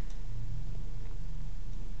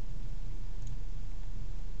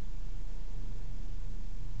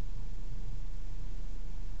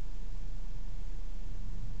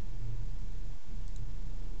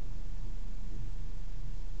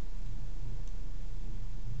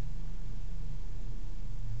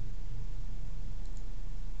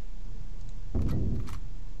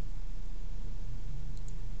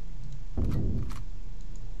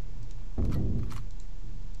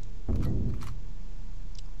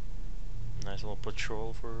 Nice little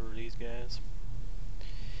patrol for these guys.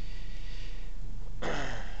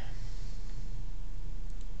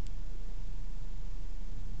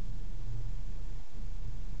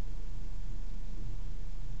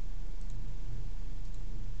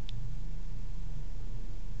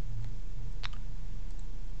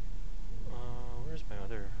 Where's my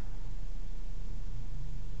other?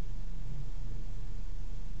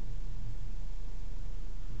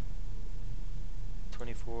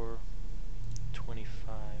 $24, $25.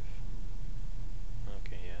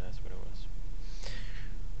 Okay, yeah, that's what it was.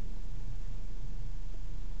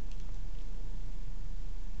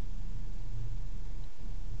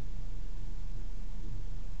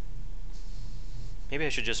 Maybe I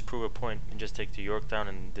should just prove a point and just take to Yorktown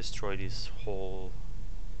and destroy this whole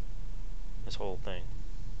thing.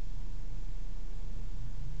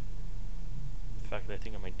 In fact, I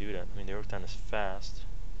think I might do that. I mean, the Yorktown is fast.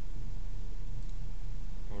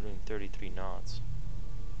 We're doing 33 knots,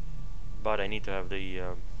 but I need to have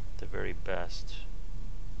the very best.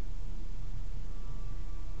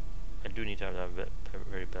 I do need to have the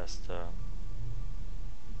very best. I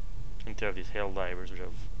need to have these hail divers, which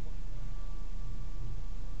have.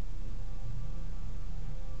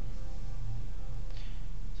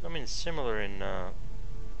 So I mean, similar in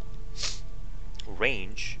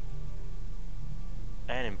range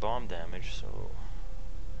and in bomb damage, so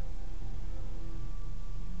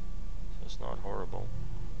it's not horrible.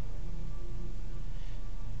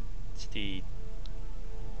 It's the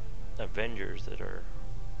Avengers that are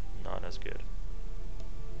not as good,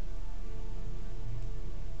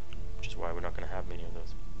 which is why we're not going to have many of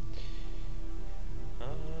those.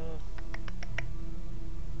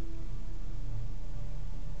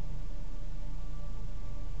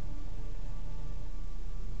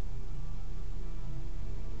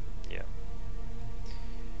 Yeah.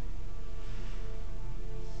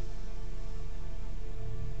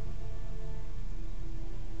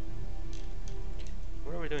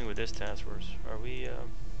 What are we doing with this task force? Are we?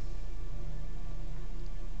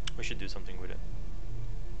 We should do something with it.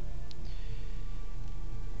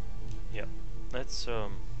 Yeah. Let's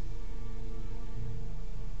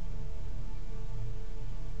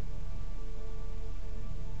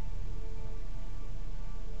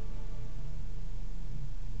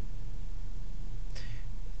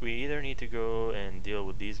we either need to go and deal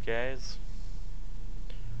with these guys,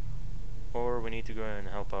 or we need to go and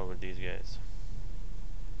help out with these guys.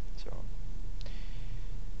 So,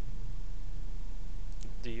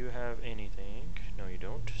 do you have anything? No, you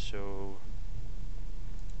don't. So,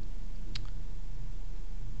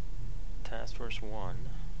 Task Force 1,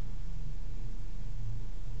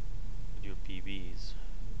 with your PBs.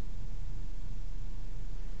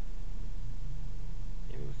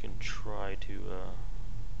 Maybe we can try to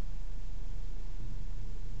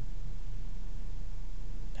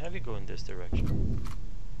have you go in this direction.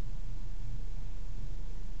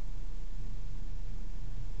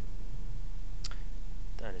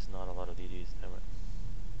 That is not a lot of DDs, damn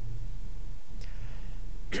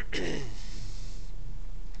it.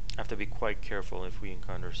 Have to be quite careful if we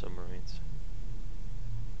encounter submarines.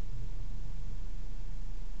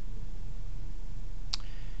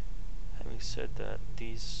 Having said that,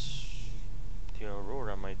 the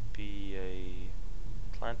Aurora might be a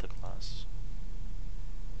Atlanta class.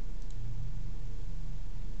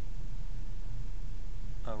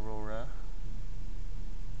 Aurora.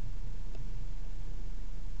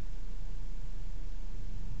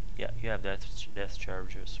 Yeah, you have death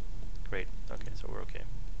charges. Great. Okay, so we're okay.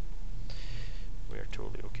 We are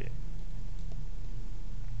totally okay.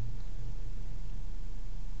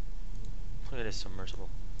 Look at this submersible.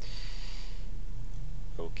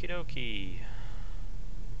 Okie dokie.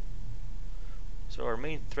 So our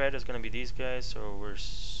main threat is going to be these guys. So we're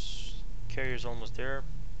carrier's almost there.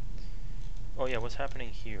 Oh yeah, what's happening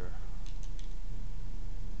here?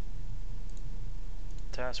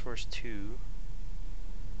 Task Force 2.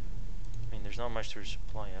 I mean, there's not much to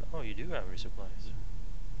resupply yet. Oh, you do have resupplies.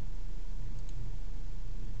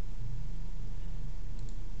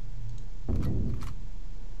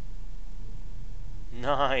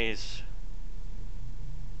 Nice.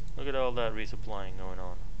 Look at all that resupplying going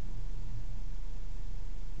on.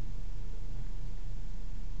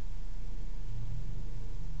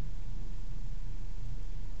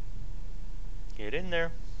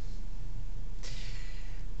 there.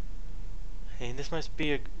 And this must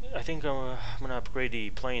be a. I think I'm gonna upgrade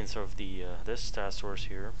the planes of the this task force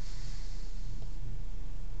here.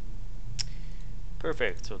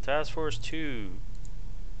 Perfect. So task force 2.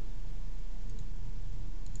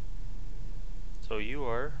 So you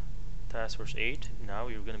are task force 8. Now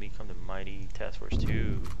you're gonna become the mighty task force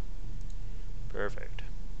 2. Perfect.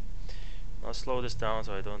 I'll slow this down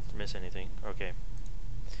so I don't miss anything. Okay.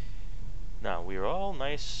 Now we're all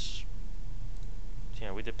nice.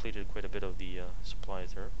 Yeah, we depleted quite a bit of the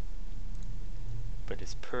supplies there, but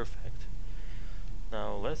it's perfect.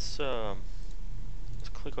 Now let's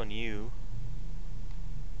click on you.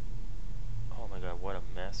 Oh my god, what a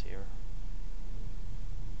mess here.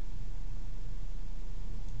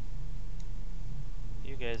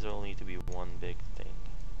 You guys all need to be one big thing,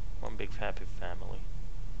 one big happy family.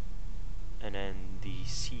 And then the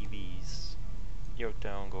CVs,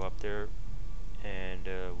 Yorktown, go up there. And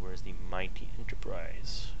where's the mighty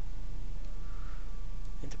Enterprise?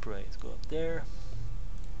 Enterprise, go up there.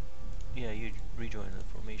 Yeah, you rejoin the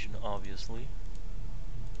formation, obviously.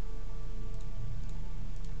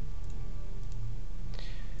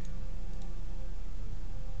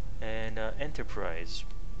 And Enterprise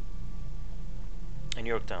and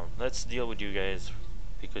Yorktown. Let's deal with you guys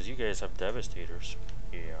because you guys have Devastators.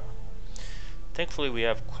 Yeah. Thankfully, we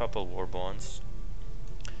have a couple war bonds.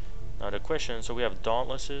 Now the question, so we have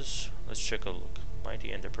Dauntlesses. Let's check a look.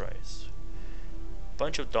 Mighty Enterprise.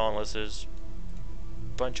 Bunch of Dauntlesses.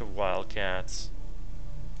 Bunch of Wildcats.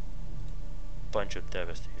 Bunch of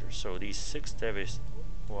Devastators. So these 6 Devastators.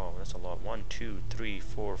 Wow, that's a lot. 1, 2, 3,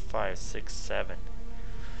 4, 5, 6, 7.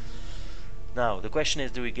 Now the question is,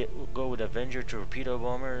 do we go with Avenger torpedo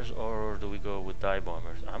bombers or do we go with dive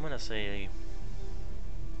bombers? I'm gonna say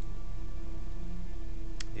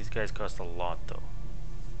these guys cost a lot though.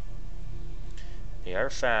 They are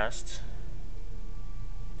fast.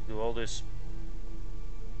 They do all this.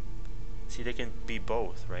 See, they can be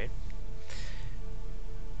both, right?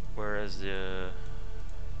 Whereas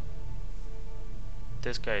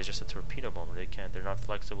this guy is just a torpedo bomber. They're not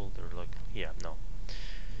flexible. They're like, yeah, no.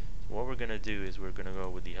 So what we're gonna do is we're gonna go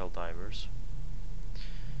with the Helldivers.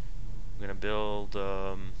 We're gonna build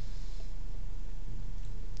 1,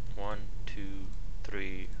 2,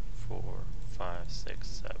 3, 4, 5, 6,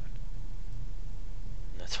 7.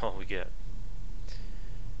 That's all we get.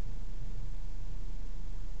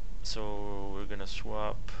 So we're gonna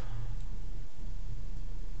swap.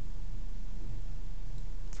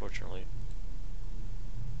 Fortunately.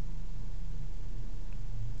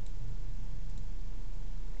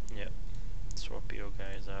 Yep. Swap BO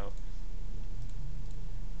guys out.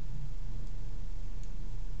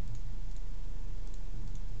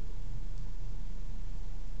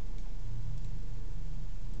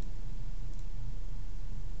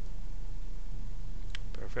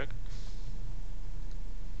 Perfect.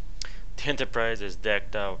 The Enterprise is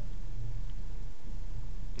decked out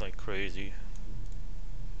like crazy.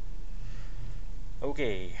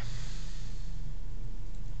 Okay.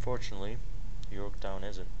 Fortunately, Yorktown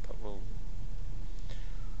isn't, but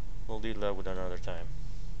we'll deal that with another time.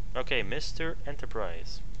 Okay, Mr.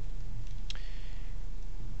 Enterprise.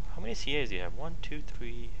 How many CAs do you have? 1, 2,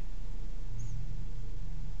 3,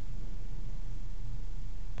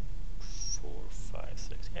 4, 5,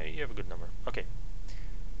 6. Yeah, you have a good number. Okay.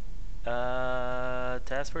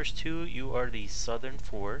 Task Force 2, you are the Southern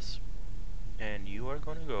Force, and you are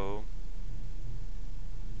gonna go.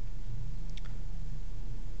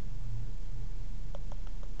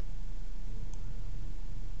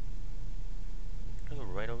 Go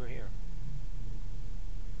right over here.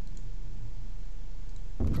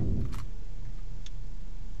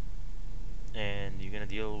 And you're gonna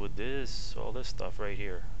deal with this, all this stuff right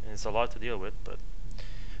here. And it's a lot to deal with, but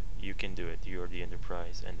you can do it. You're the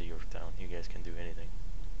Enterprise and the Yorktown. You guys can do anything.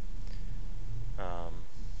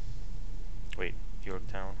 Wait,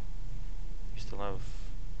 Yorktown. You still have.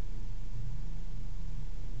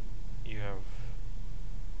 You have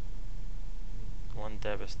 1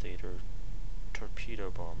 Devastator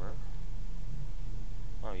torpedo bomber.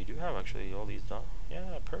 Oh, you do have actually all these done.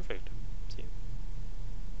 Yeah, perfect. See,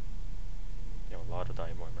 you know, a lot of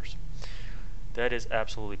dive bombers. That is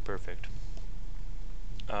absolutely perfect.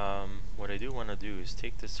 What I do want to do is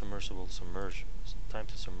take this submersible submerge. It's time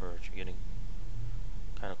to submerge. You're getting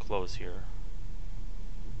kind of close here,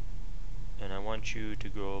 and I want you to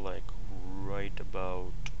go like right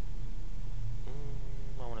about.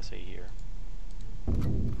 I want to say here.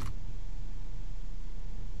 In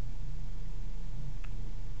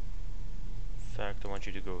fact, I want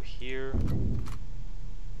you to go here.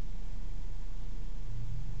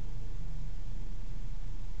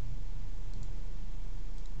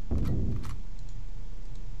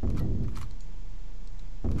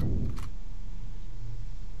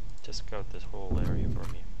 scout this whole area for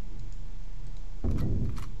me.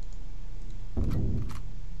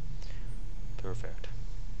 Perfect.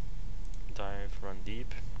 Dive, run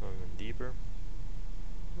deep, go even deeper.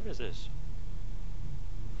 What is this?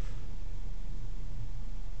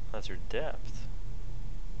 That's your depth.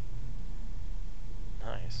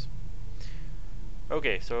 Nice.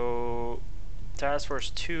 Okay, so Task Force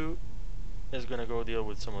 2 is gonna go deal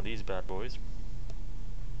with some of these bad boys.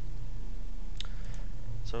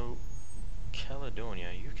 So, Caledonia,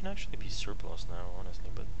 you can actually be surplus now, honestly,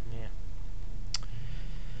 but yeah.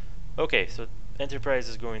 Okay, so Enterprise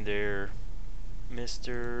is going there.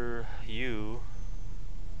 Mr.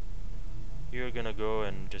 You're gonna go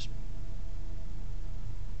and just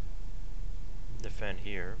defend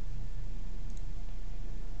here.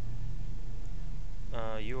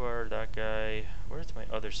 You are that guy. Where's my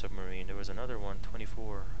other submarine? There was another one,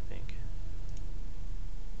 24, I think.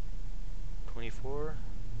 24?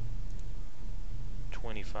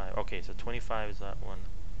 25. Okay, so 25 is that one.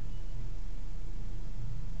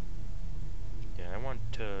 Yeah, I want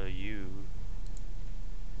you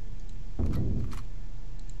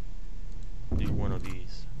do one of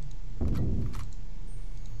these.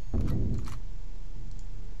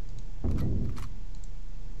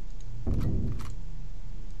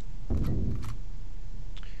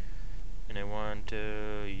 And I want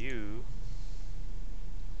you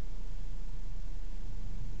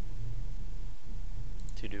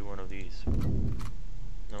to do one of these.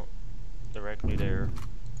 No, directly there,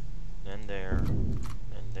 then there,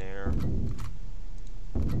 and there.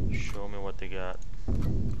 Show me what they got.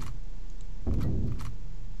 And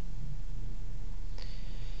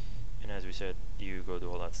as we said, you go do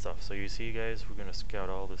all that stuff. So you see, guys, we're gonna scout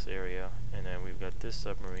all this area, and then we've got this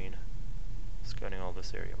submarine scouting all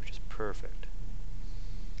this area, which is perfect.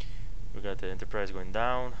 We got the Enterprise going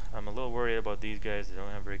down. I'm a little worried about these guys. They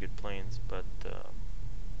don't have very good planes, but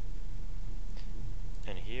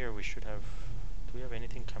and here we should have. Do we have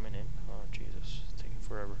anything coming in? Oh Jesus, it's taking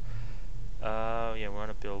forever. Yeah, we want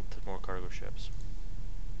to build more cargo ships.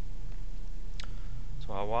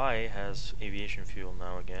 So Hawaii has aviation fuel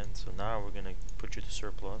now again. So now we're gonna put you to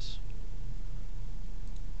surplus.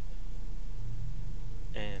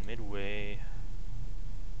 And Midway,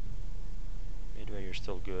 you're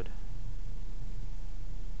still good.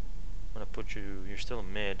 I'm gonna put you. You're still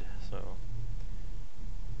mid, so.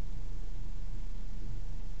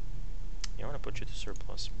 I want to put you to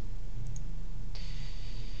surplus.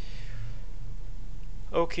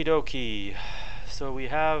 Okie dokie. So we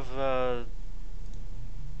have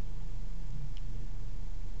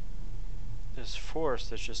this force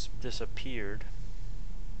that's just disappeared.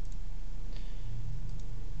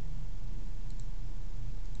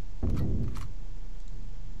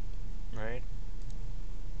 Right?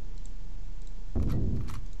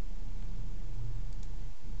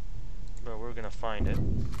 But we're gonna find it.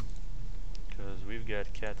 Because we've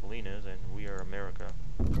got Catalinas and we are America.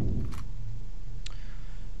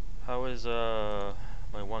 How is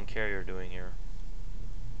my one carrier doing here?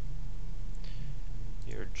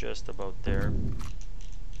 You're just about there.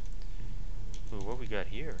 Ooh, what we got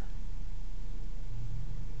here?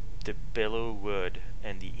 The Bellowwood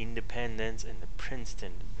and the Independence and the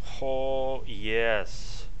Princeton. Oh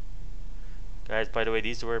yes, guys. By the way,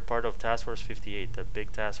 these were part of Task Force 58, the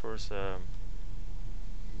big task force.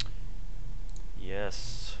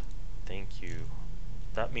 Yes, thank you.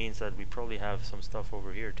 That means that we probably have some stuff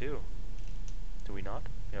over here too. Do we not?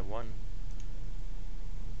 We have one.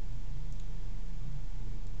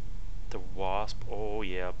 The Wasp. Oh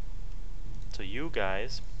yeah. So you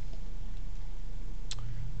guys,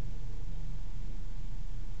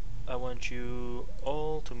 I want you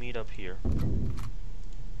all to meet up here.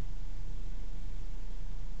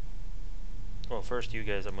 Well, first you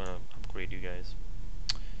guys, I'm gonna upgrade you guys.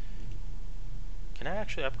 Can I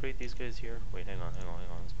actually upgrade these guys here? Wait, hang on.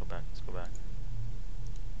 Let's go back.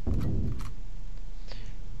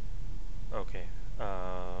 Okay.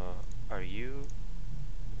 Are you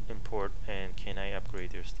import and can I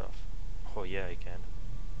upgrade your stuff? Oh yeah, I can.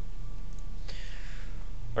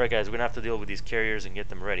 Alright guys, we're gonna have to deal with these carriers and get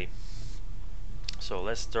them ready. So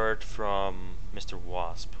let's start from Mr.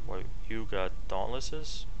 Wasp. Well, you got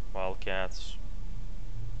Dauntlesses, Wildcats,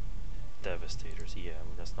 Devastators. Yeah,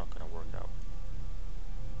 well, that's not gonna work out.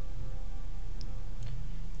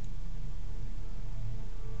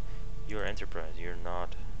 You're Enterprise, you're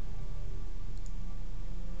not.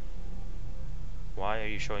 Why are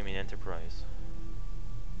you showing me Enterprise?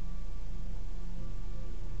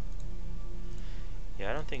 Yeah,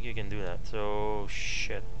 I don't think you can do that. So,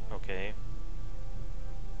 shit. Okay.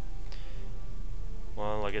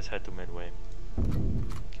 Well, I guess head to Midway.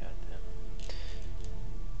 Goddamn.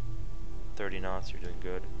 30 knots, you're doing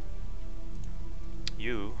good.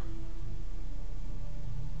 You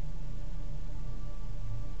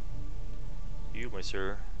my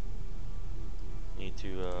sir, need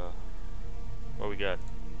to what we got?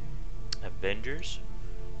 Avengers,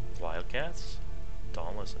 Wildcats,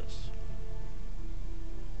 Dauntlesses.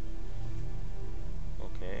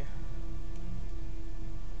 Okay.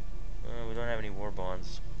 We don't have any war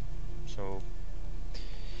bonds, so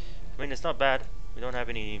I mean it's not bad. We don't have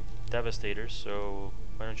any devastators, so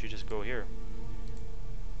why don't you just go here,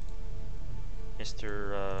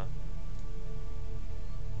 Mr.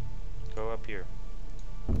 Go up here.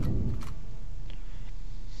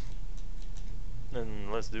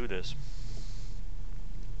 And let's do this.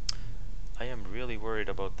 I am really worried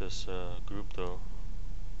about this group though.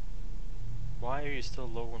 Why are you still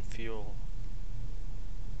low on fuel?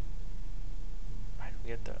 I don't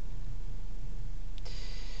get that.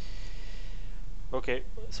 Okay,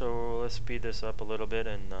 so let's speed this up a little bit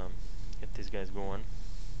and get these guys going.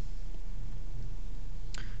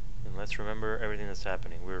 And let's remember everything that's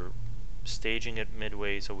happening. We're staging it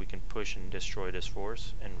midway so we can push and destroy this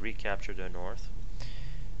force and recapture the north.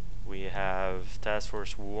 We have Task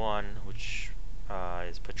Force 1, which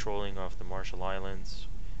is patrolling off the Marshall Islands.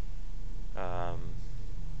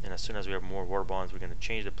 And as soon as we have more war bonds, we're going to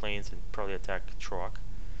change the planes and probably attack Troc.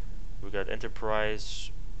 We got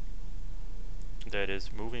Enterprise that is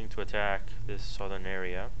moving to attack this southern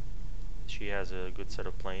area. She has a good set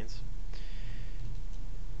of planes.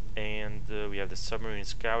 And we have the submarine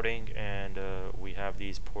scouting, and we have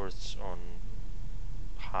these ports on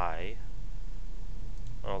high,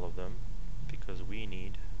 all of them, because we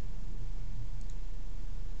need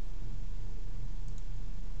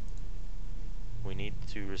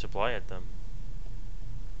to resupply at them.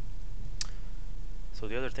 So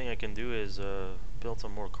the other thing I can do is build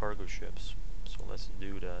some more cargo ships. So let's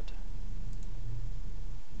do that.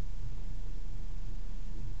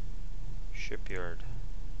 Shipyard.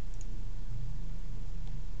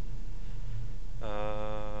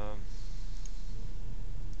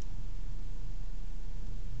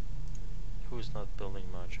 Who's not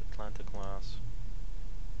building much? Atlanta class,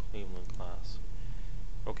 Cleveland class.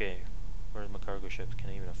 Okay, where's my cargo ships? Can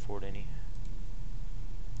I even afford any?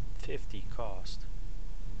 50 cost.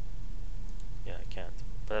 Yeah, I can't.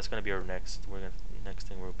 But that's gonna be our next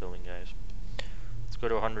thing we're building, guys. Let's go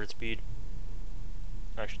to 100 speed.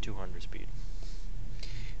 Actually, 200 speed.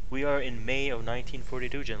 We are in May of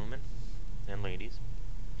 1942, gentlemen and ladies.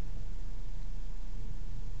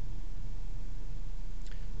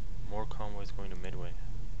 More convoys going to Midway.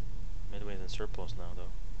 Midway's in surplus now,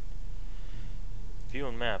 though. View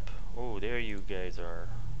on map. Oh, there you guys are.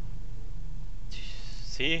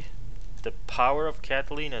 See? The power of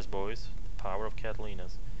Catalinas, boys. The power of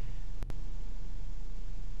Catalinas.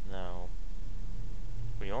 Now,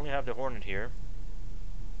 we only have the Hornet here.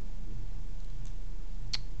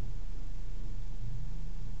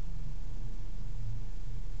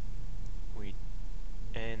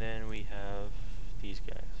 And then we have these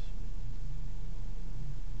guys.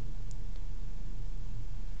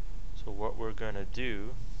 So what we're gonna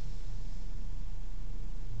do,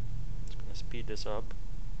 it's gonna speed this up,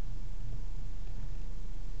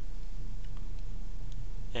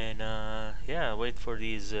 and yeah, wait for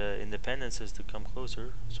these independences to come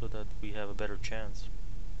closer so that we have a better chance.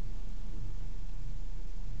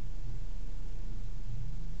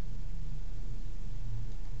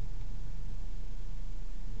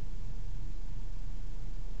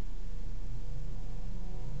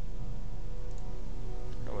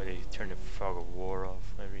 Turn the fog of war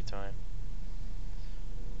off every time.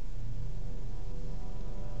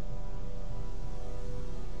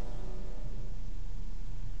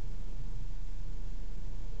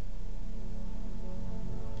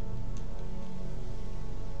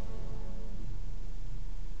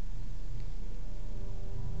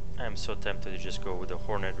 I am so tempted to just go with the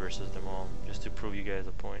Hornet versus them all, just to prove you guys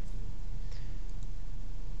a point.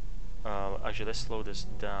 Actually, let's slow this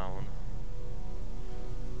down.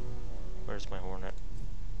 Where's my Hornet?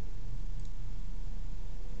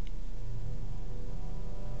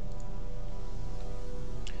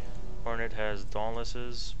 Hornet has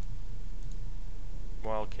Dauntlesses,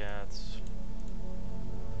 Wildcats,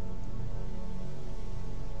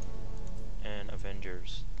 and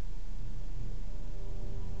Avengers.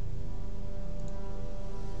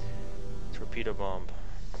 Torpedo bomb.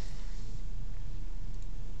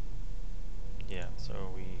 Yeah, so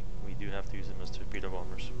we do have to use them as torpedo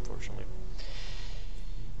bombers, unfortunately.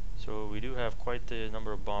 So we do have quite the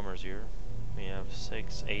number of bombers here. We have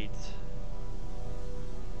 6, 8,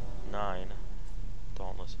 9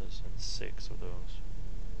 Dauntlesses and 6 of those.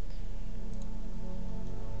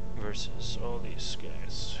 versus all these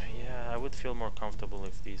guys. Yeah, I would feel more comfortable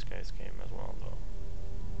if these guys came as well, though.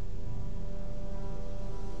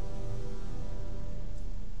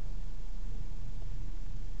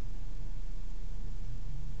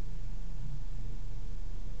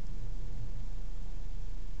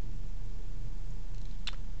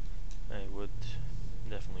 I would,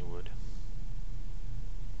 definitely would.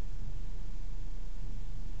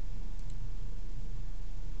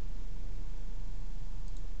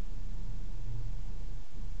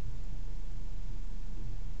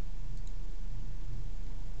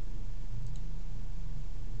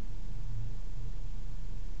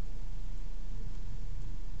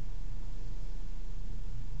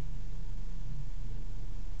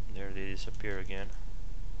 There they disappear again.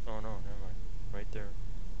 Oh no, never mind. Right there.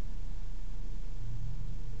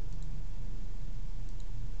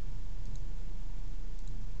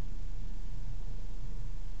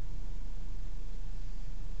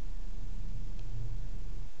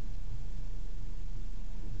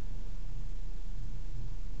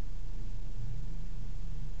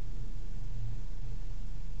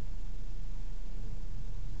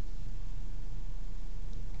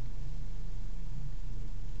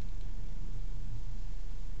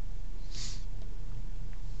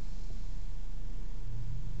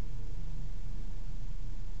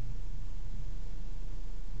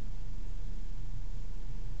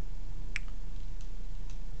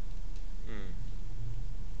 Hmm.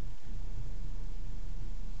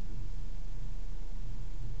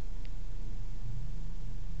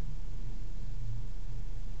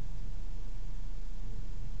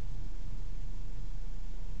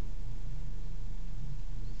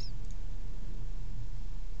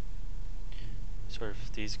 Sort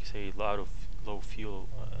of these say lot of low fuel.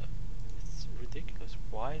 It's ridiculous.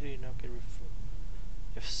 Why do you not get refuel?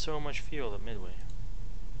 You have so much fuel at Midway.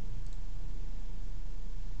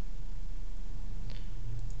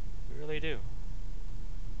 We really do.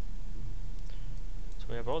 So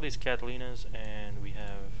we have all these Catalinas and we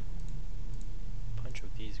have a bunch of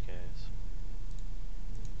these guys.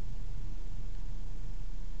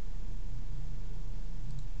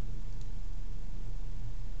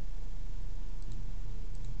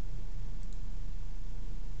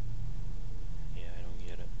 Yeah, I don't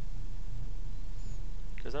get it.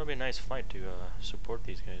 Because that would be a nice flight to support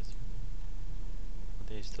these guys. But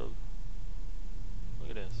they still... Look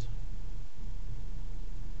at this.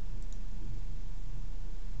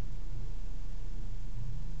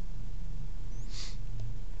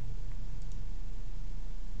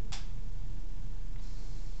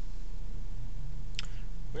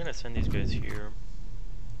 We're gonna send these guys here.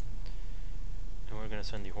 And we're gonna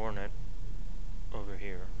send the Hornet over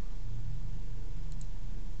here.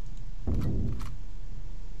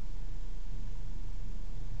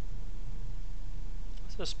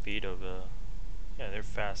 What's the speed of yeah, they're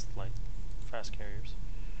fast, like fast carriers.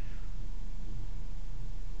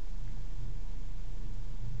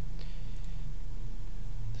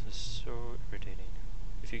 This is so irritating.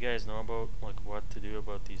 If you guys know about like what to do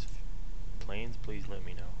about these planes, please let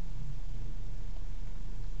me know.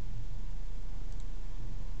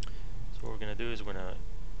 So what we're gonna do is we're gonna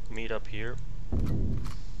meet up here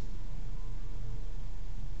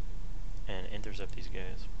and intercept these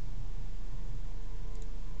guys.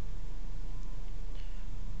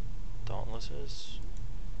 Dauntlesses.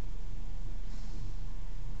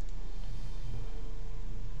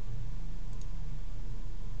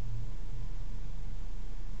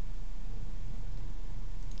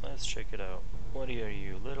 Let's check it out. What are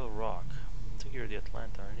you, Little Rock? I think you're the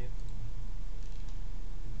Atlanta, aren't you?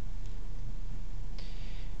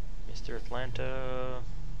 Mr. Atlanta.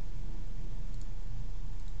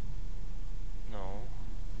 No.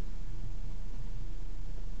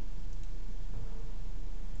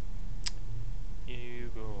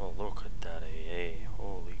 You go. Oh, look at that AA.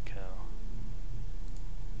 Holy cow.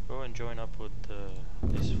 Go and join up with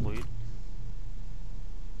this fleet.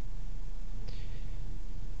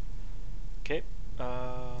 Okay.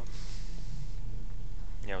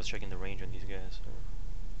 Yeah, I was checking the range on these guys.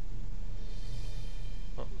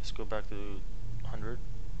 Oh, let's go back to 100.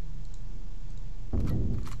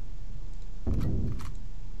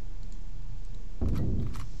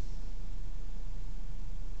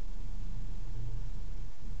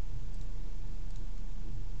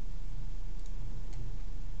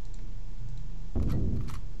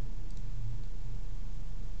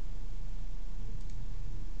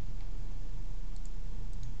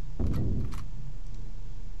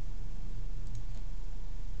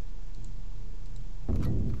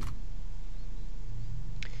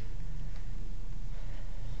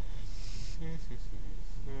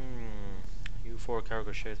 4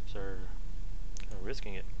 cargo ships are kind of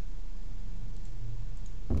risking it.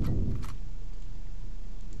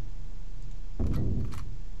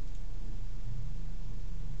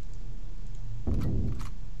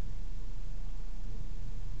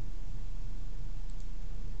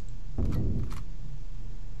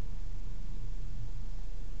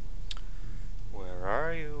 Where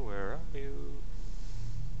are you? Where are you?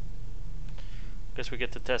 Guess we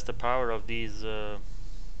get to test the power of these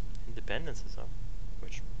independences, huh?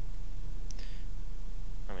 Which,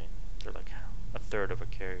 I mean, they're like a third of a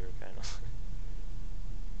carrier, kind of.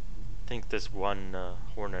 I think this one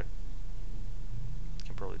Hornet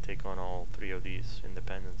can probably take on all 3 of these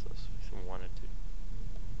independences if someone wanted to.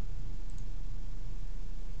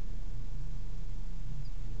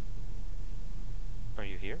 Are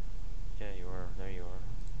you here? Yeah, you are. There you are.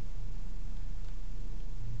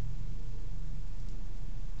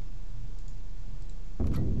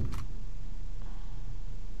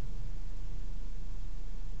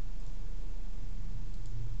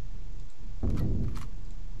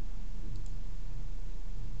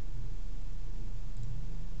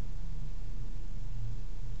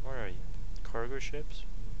 Where are you? Cargo ships?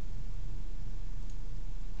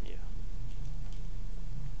 Yeah.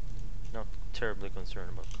 Not terribly concerned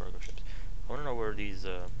about cargo ships. I want to know where these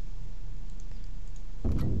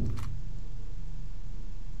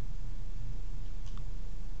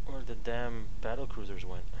where the damn battlecruisers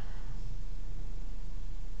went.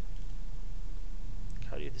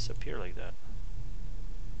 How do you disappear like that?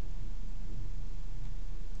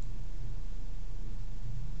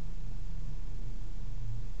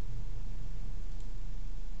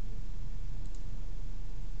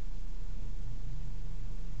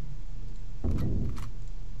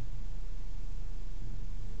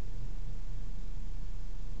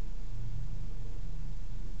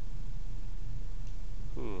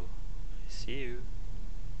 Ooh, I see you.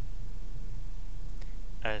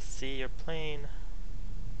 I see your plane.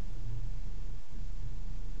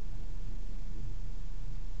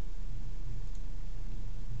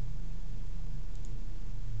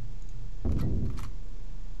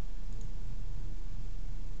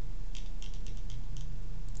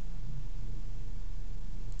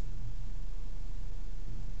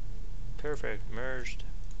 Perfect, merged.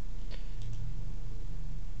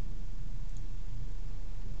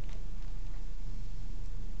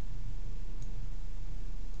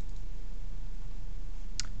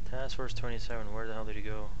 Task Force 27, where the hell did he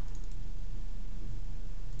go?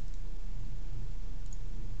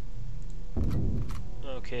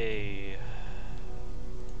 Okay.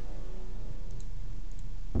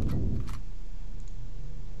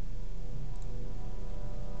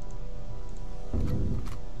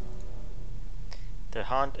 The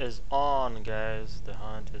hunt is on, guys. The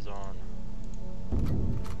hunt is on.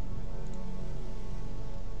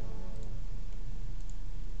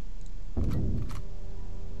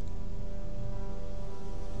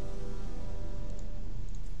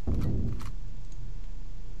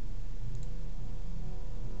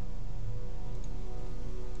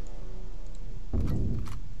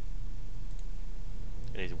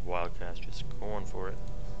 These Wildcats just going for it.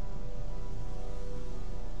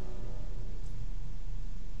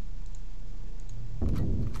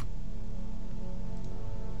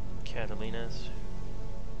 Catalinas.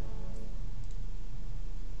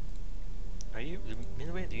 Are you,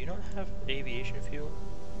 Midway, do you not have aviation fuel?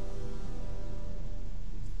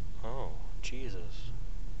 Oh, Jesus.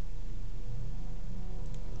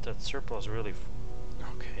 That surplus really...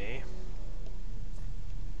 okay.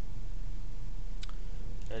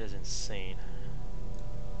 That is insane.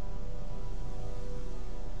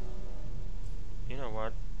 You know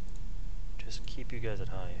what? Just keep you guys at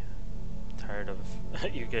high. I'm tired of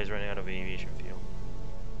you guys running out of aviation fuel.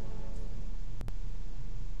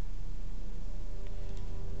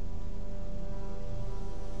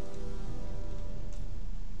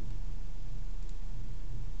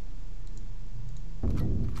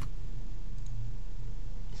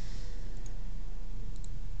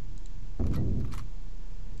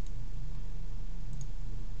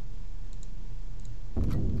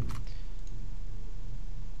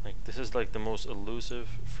 This is like the most elusive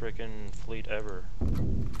frickin' fleet ever.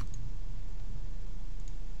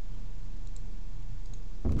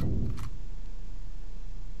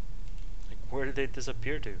 Like, where did they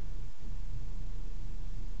disappear to?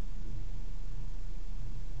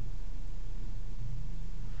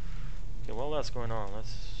 Okay, while that's going on,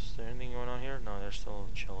 is there anything going on here? No, they're still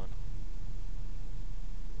chilling.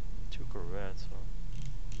 2 corvettes, so.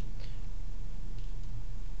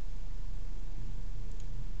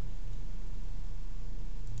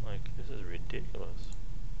 Like, this is ridiculous.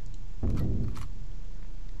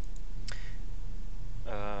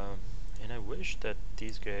 wish that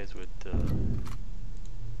these guys would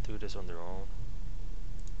do this on their own.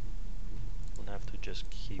 Don't have to just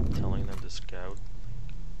keep telling them to scout.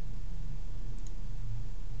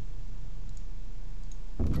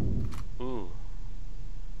 Ooh.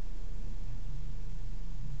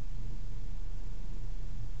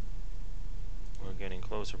 We're getting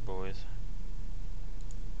closer, boys.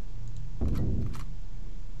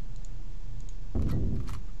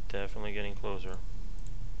 Definitely getting closer.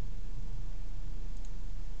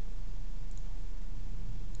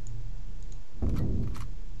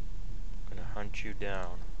 Gonna hunt you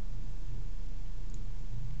down.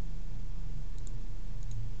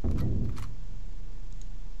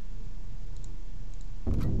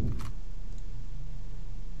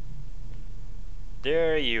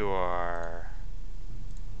 There you are.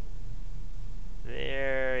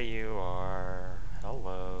 There you are.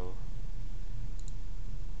 Hello.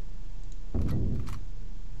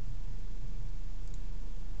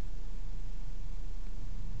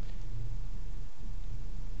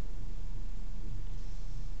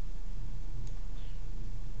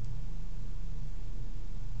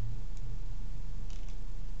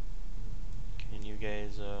 Can you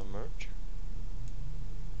guys merge?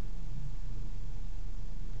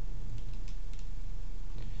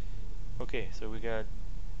 Okay, so we got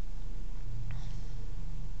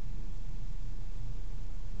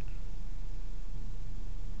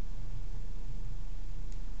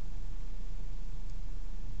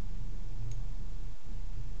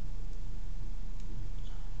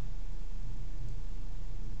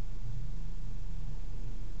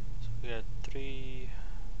three.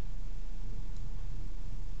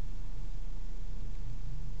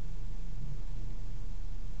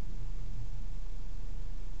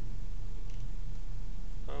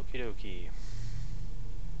 Okie dokie.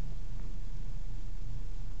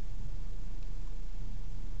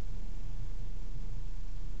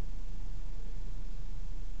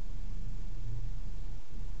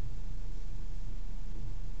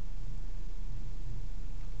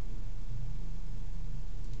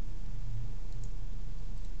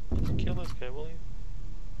 Just kill this guy, will you?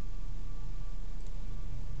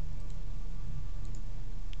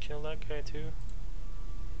 Kill that guy too?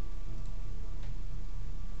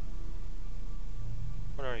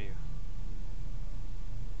 What are you?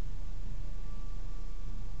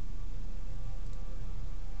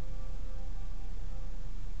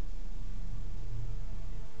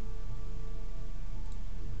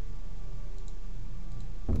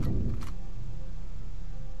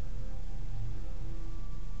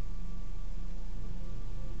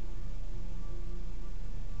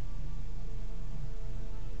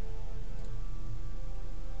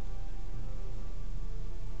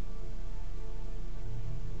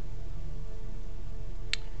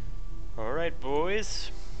 Alright,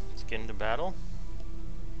 boys. Let's get into battle.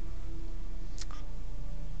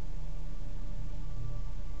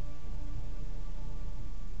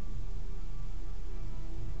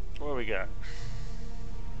 What do we got?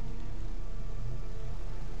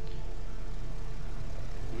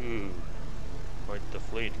 Ooh, quite the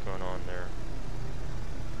fleet going on there.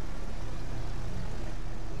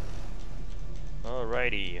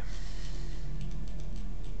 Alrighty.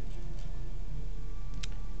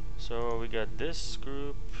 So we got this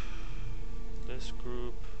group, this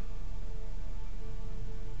group.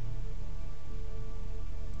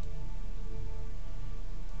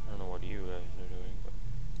 I don't know what you guys are doing,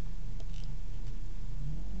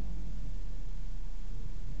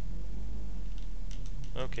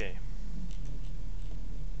 but okay.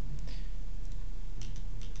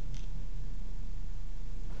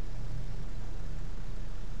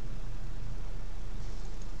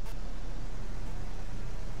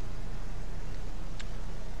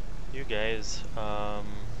 You guys, running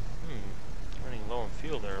low on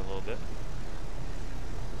fuel there a little bit.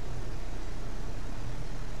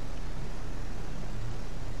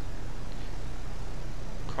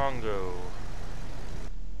 Congo.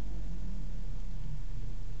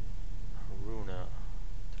 Haruna.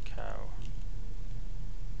 The cow.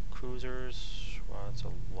 Cruisers. Wow, that's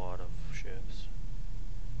a lot of ships.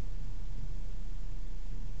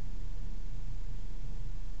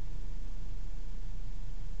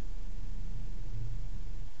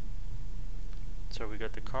 So we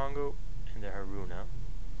got the Congo and the Haruna.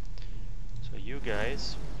 So you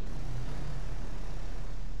guys,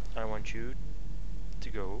 I want you to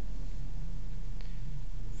go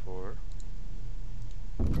for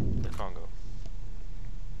the Congo.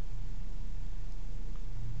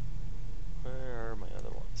 Where are my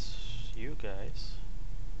other ones? You guys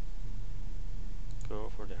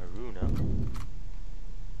go for the Haruna.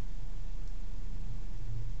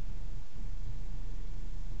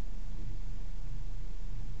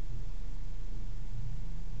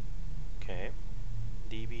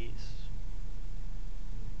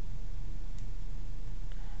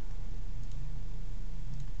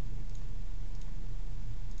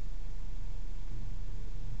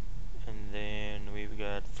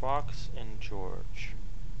 Fox and George.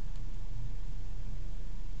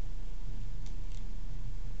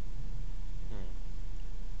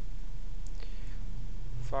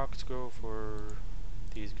 Fox go for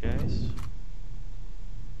these guys,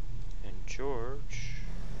 and George.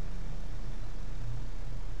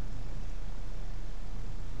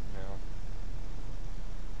 No.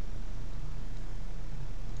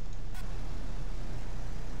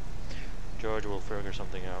 George will figure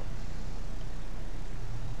something out.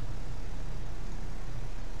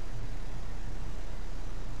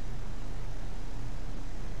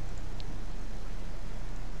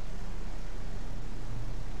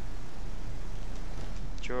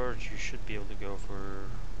 George, you should be able to go for...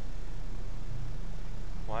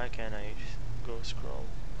 Why can't I go scroll?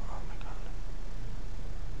 Oh my god.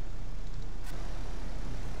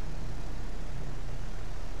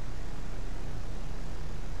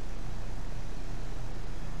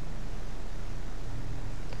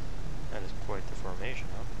 That is quite the formation,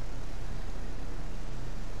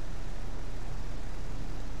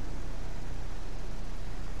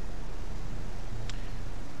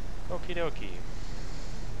 huh? Okie dokie.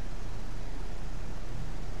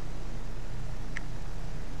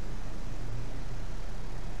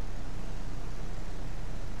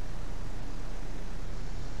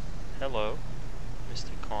 Hello, Mr.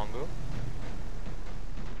 Congo.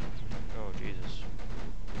 Oh, Jesus.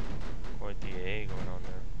 Quite the AA going on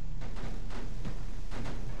there.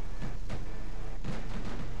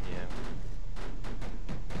 Yeah.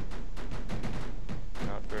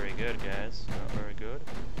 Not very good, guys. Not very good.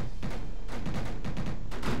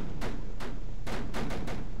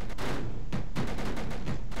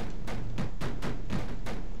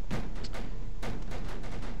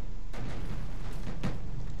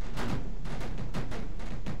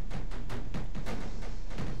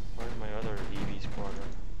 Where's my other EV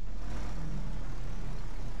squadron?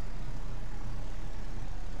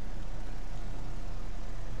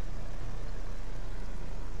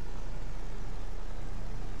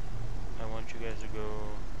 I want you guys to go...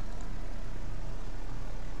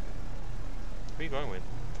 Who are you going with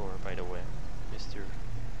for, by the way, Mr.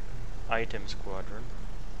 Item Squadron?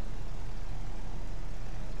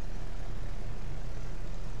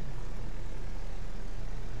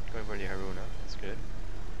 Going for the Haruna, that's good.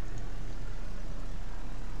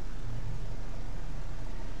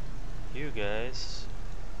 You guys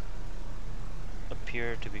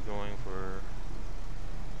appear to be going for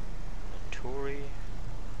a Tory,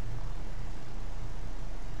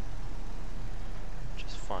 which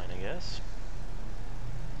is fine, I guess.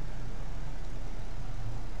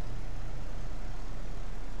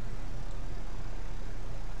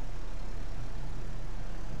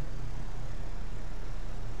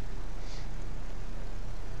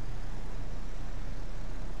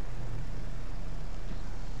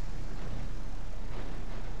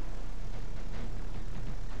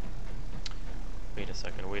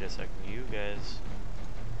 Wait a second, you guys...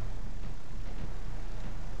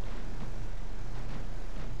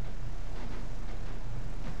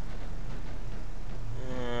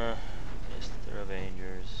 Mr.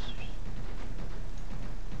 Avengers...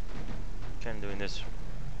 Kind of doing this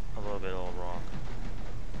a little bit all wrong.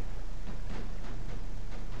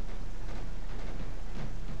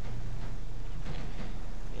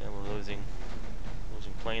 Yeah, we're losing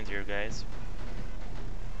planes here, guys.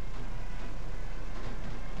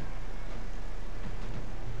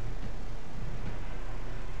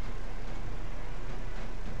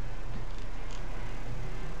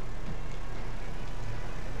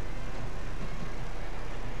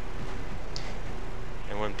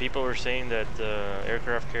 When people are saying that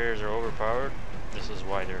aircraft carriers are overpowered, this is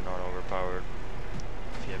why they're not overpowered.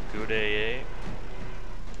 If you have good AA,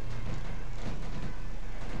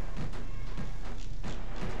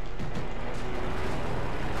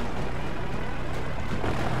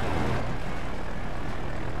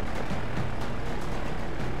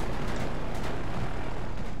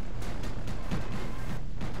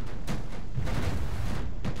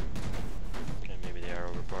 okay, maybe they are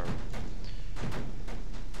overpowered.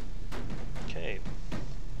 Okay.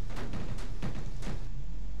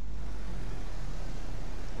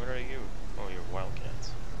 What are you? Oh, you're wow.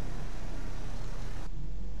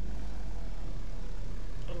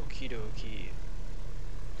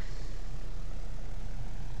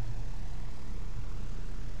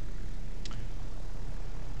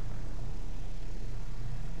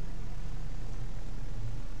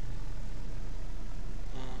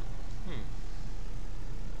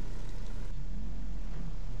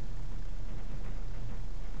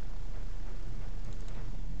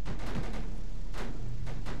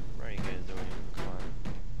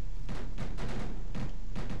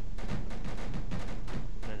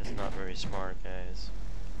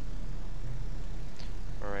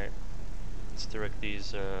 misdirect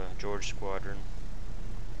these George Squadron.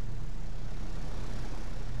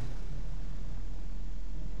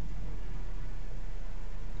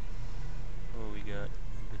 Oh, we got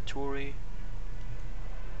Vittori,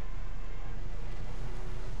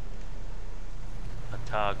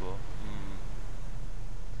 Atago.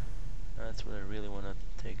 That's what I really want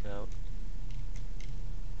to take out.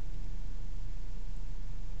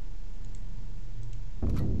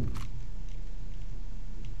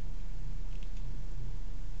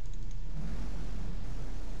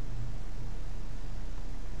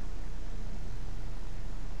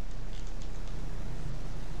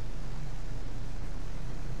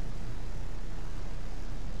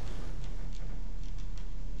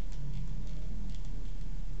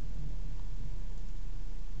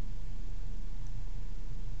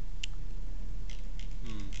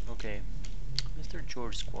 Okay, Mr.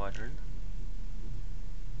 George Squadron.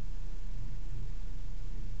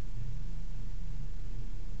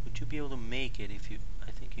 Would you be able to make it if you...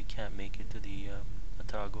 I think you can't make it to the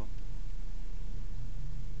Atago.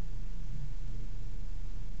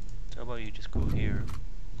 How about you just go here?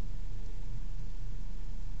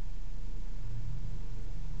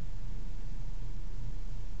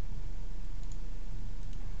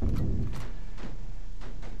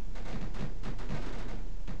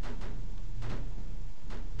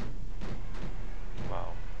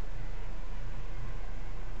 Wow.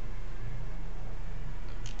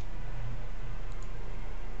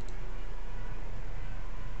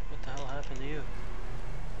 What the hell happened to you?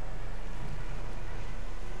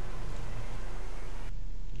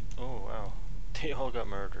 Oh wow. They all got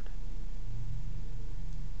murdered.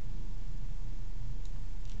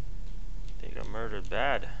 They got murdered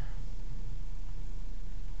bad.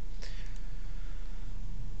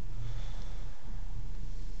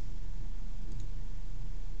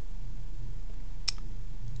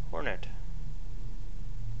 Hornet.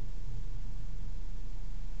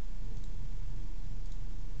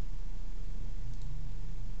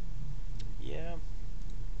 Yeah.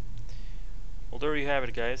 Well, there you have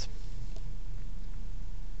it, guys.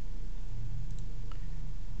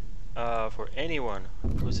 For anyone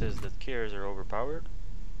who says that carriers are overpowered,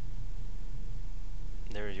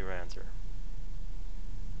 there's your answer.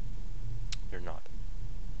 You're not.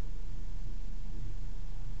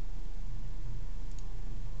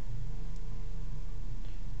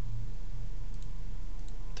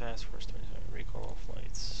 Task Force 27, recall all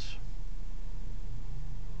flights.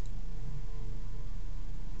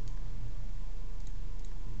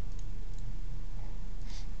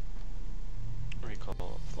 Recall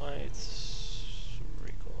all flights.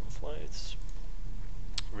 Recall all flights.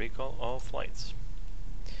 Recall all flights.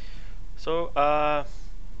 So,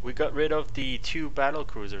 we got rid of the 2 battle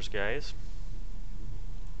cruisers, guys.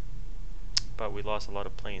 But we lost a lot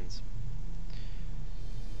of planes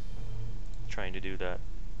trying to do that.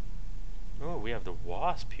 Oh, we have the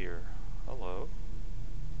Wasp here. Hello.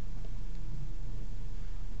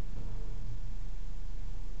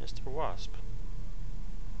 Mr. Wasp.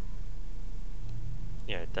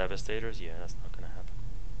 Yeah, Devastators. Yeah, that's not gonna happen.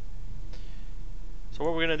 So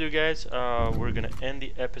what we're gonna do, guys, we're gonna end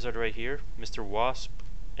the episode right here. Mr. Wasp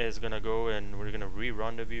is gonna go and we're gonna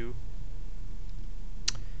re-rendezvous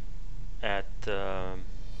at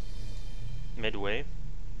Midway.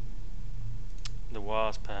 The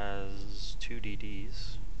Wasp has 2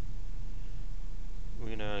 DDs. We're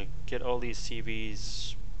gonna get all these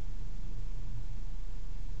CVs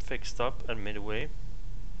fixed up at Midway.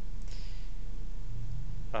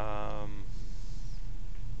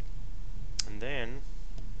 And then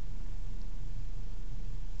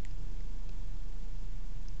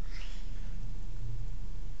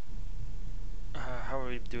how are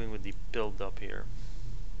we doing with the build up here?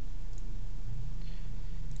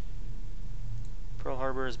 Pearl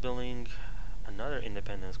Harbor is building another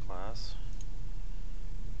Independence class.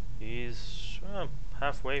 He's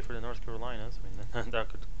halfway for the North Carolinas. I mean, that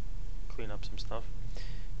could clean up some stuff.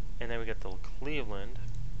 And then we got the Cleveland.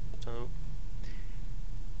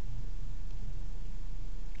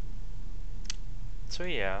 So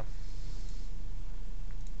yeah.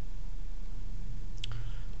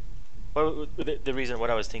 Well, the reason,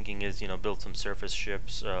 what I was thinking is, you know, build some surface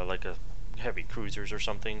ships, like a heavy cruisers or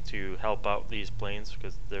something, to help out these planes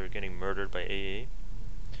because they're getting murdered by AA.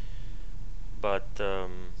 But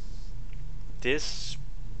this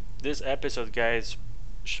episode, guys,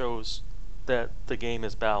 shows that the game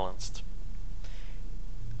is balanced.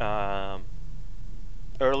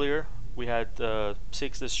 Earlier we had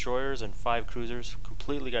 6 destroyers and 5 cruisers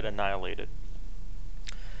completely got annihilated.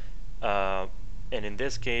 And in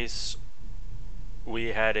this case, we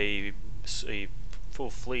had a full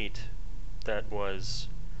fleet that was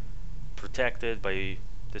protected by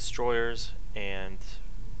destroyers, and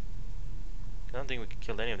I don't think we could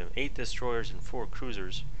kill any of them. 8 destroyers and 4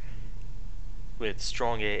 cruisers with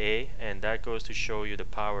strong AA, and that goes to show you the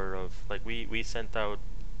power of, like, we sent out,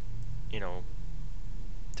 you know,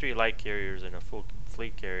 3 light carriers and a full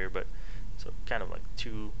fleet carrier, but so kind of like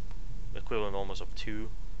 2, equivalent almost of 2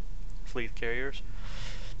 fleet carriers.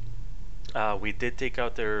 We did take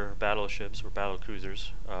out their battleships or battle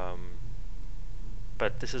cruisers,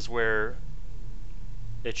 but this is where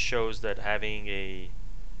it shows that having a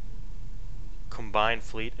combined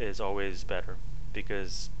fleet is always better,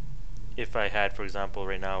 because if I had, for example,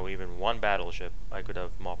 right now even 1 battleship, I could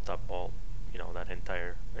have mopped up all, you know, that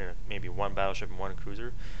entire, maybe 1 battleship and 1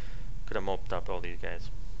 cruiser could have mopped up all these guys,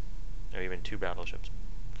 or even 2 battleships,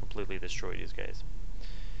 completely destroy these guys.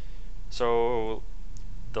 So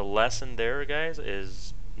the lesson there, guys,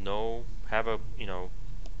 is have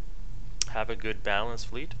a good balanced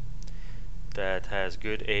fleet that has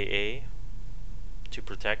good AA to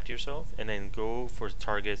protect yourself, and then go for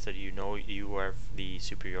targets that you know you have the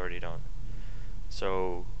superiority on.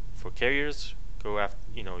 So for carriers, go after,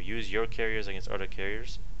 use your carriers against other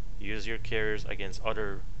carriers, use your carriers against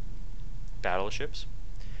other battleships.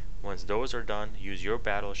 Once those are done, use your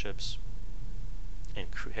battleships and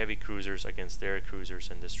heavy cruisers against their cruisers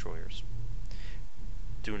and destroyers.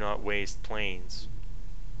 Do not waste planes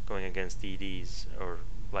going against DDs or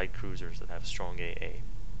light cruisers that have strong AA.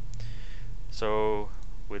 So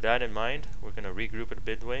with that in mind, we're going to regroup at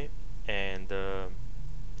Midway, and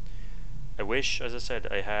I wish, as I said,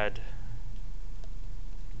 I had,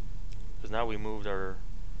 because now we moved our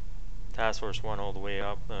Task Force 1 all the way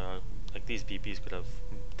up, like these BPs could have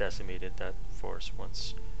decimated that force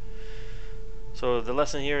once. So the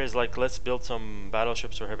lesson here is, like, let's build some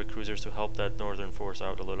battleships or heavy cruisers to help that northern force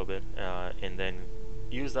out a little bit, and then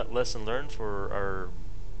use that lesson learned for our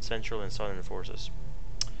central and southern forces.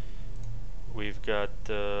 We've got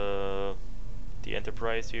the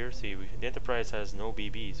Enterprise here. See, the Enterprise has no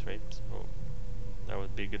BBs, right? So that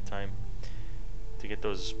would be a good time to get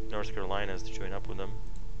those North Carolinas to join up with them.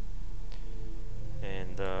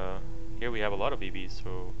 And here we have a lot of BBs,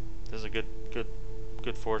 so this is a good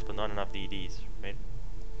force, but not enough DDs, right?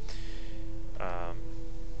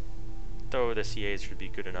 Though the CAs should be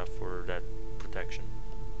good enough for that protection.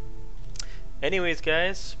 Anyways,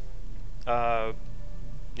 guys,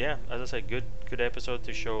 yeah, as I said, good episode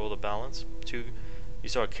to show the balance. You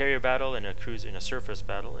saw a carrier battle and a cruise in a surface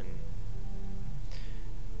battle, and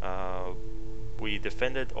we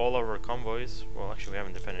defended all of our convoys. Well, actually, we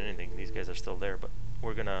haven't defended anything. These guys are still there, but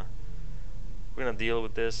we're gonna deal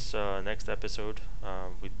with this next episode.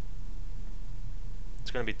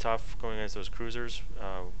 It's gonna be tough going against those cruisers,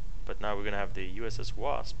 but now we're gonna have the USS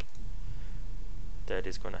Wasp that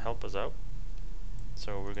is gonna help us out.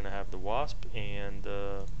 So we're gonna have the Wasp and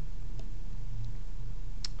the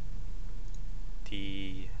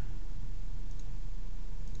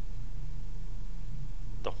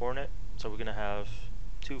Hornet. So we're gonna have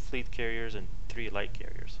 2 fleet carriers and 3 light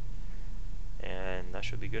carriers, and that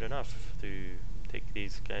should be good enough to take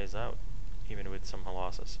these guys out, even with some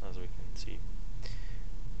losses, as we can see.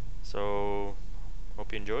 So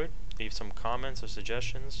hope you enjoyed. Leave some comments or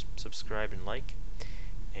suggestions, subscribe and like,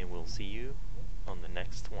 and we'll see you on the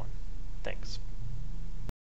next one. Thanks.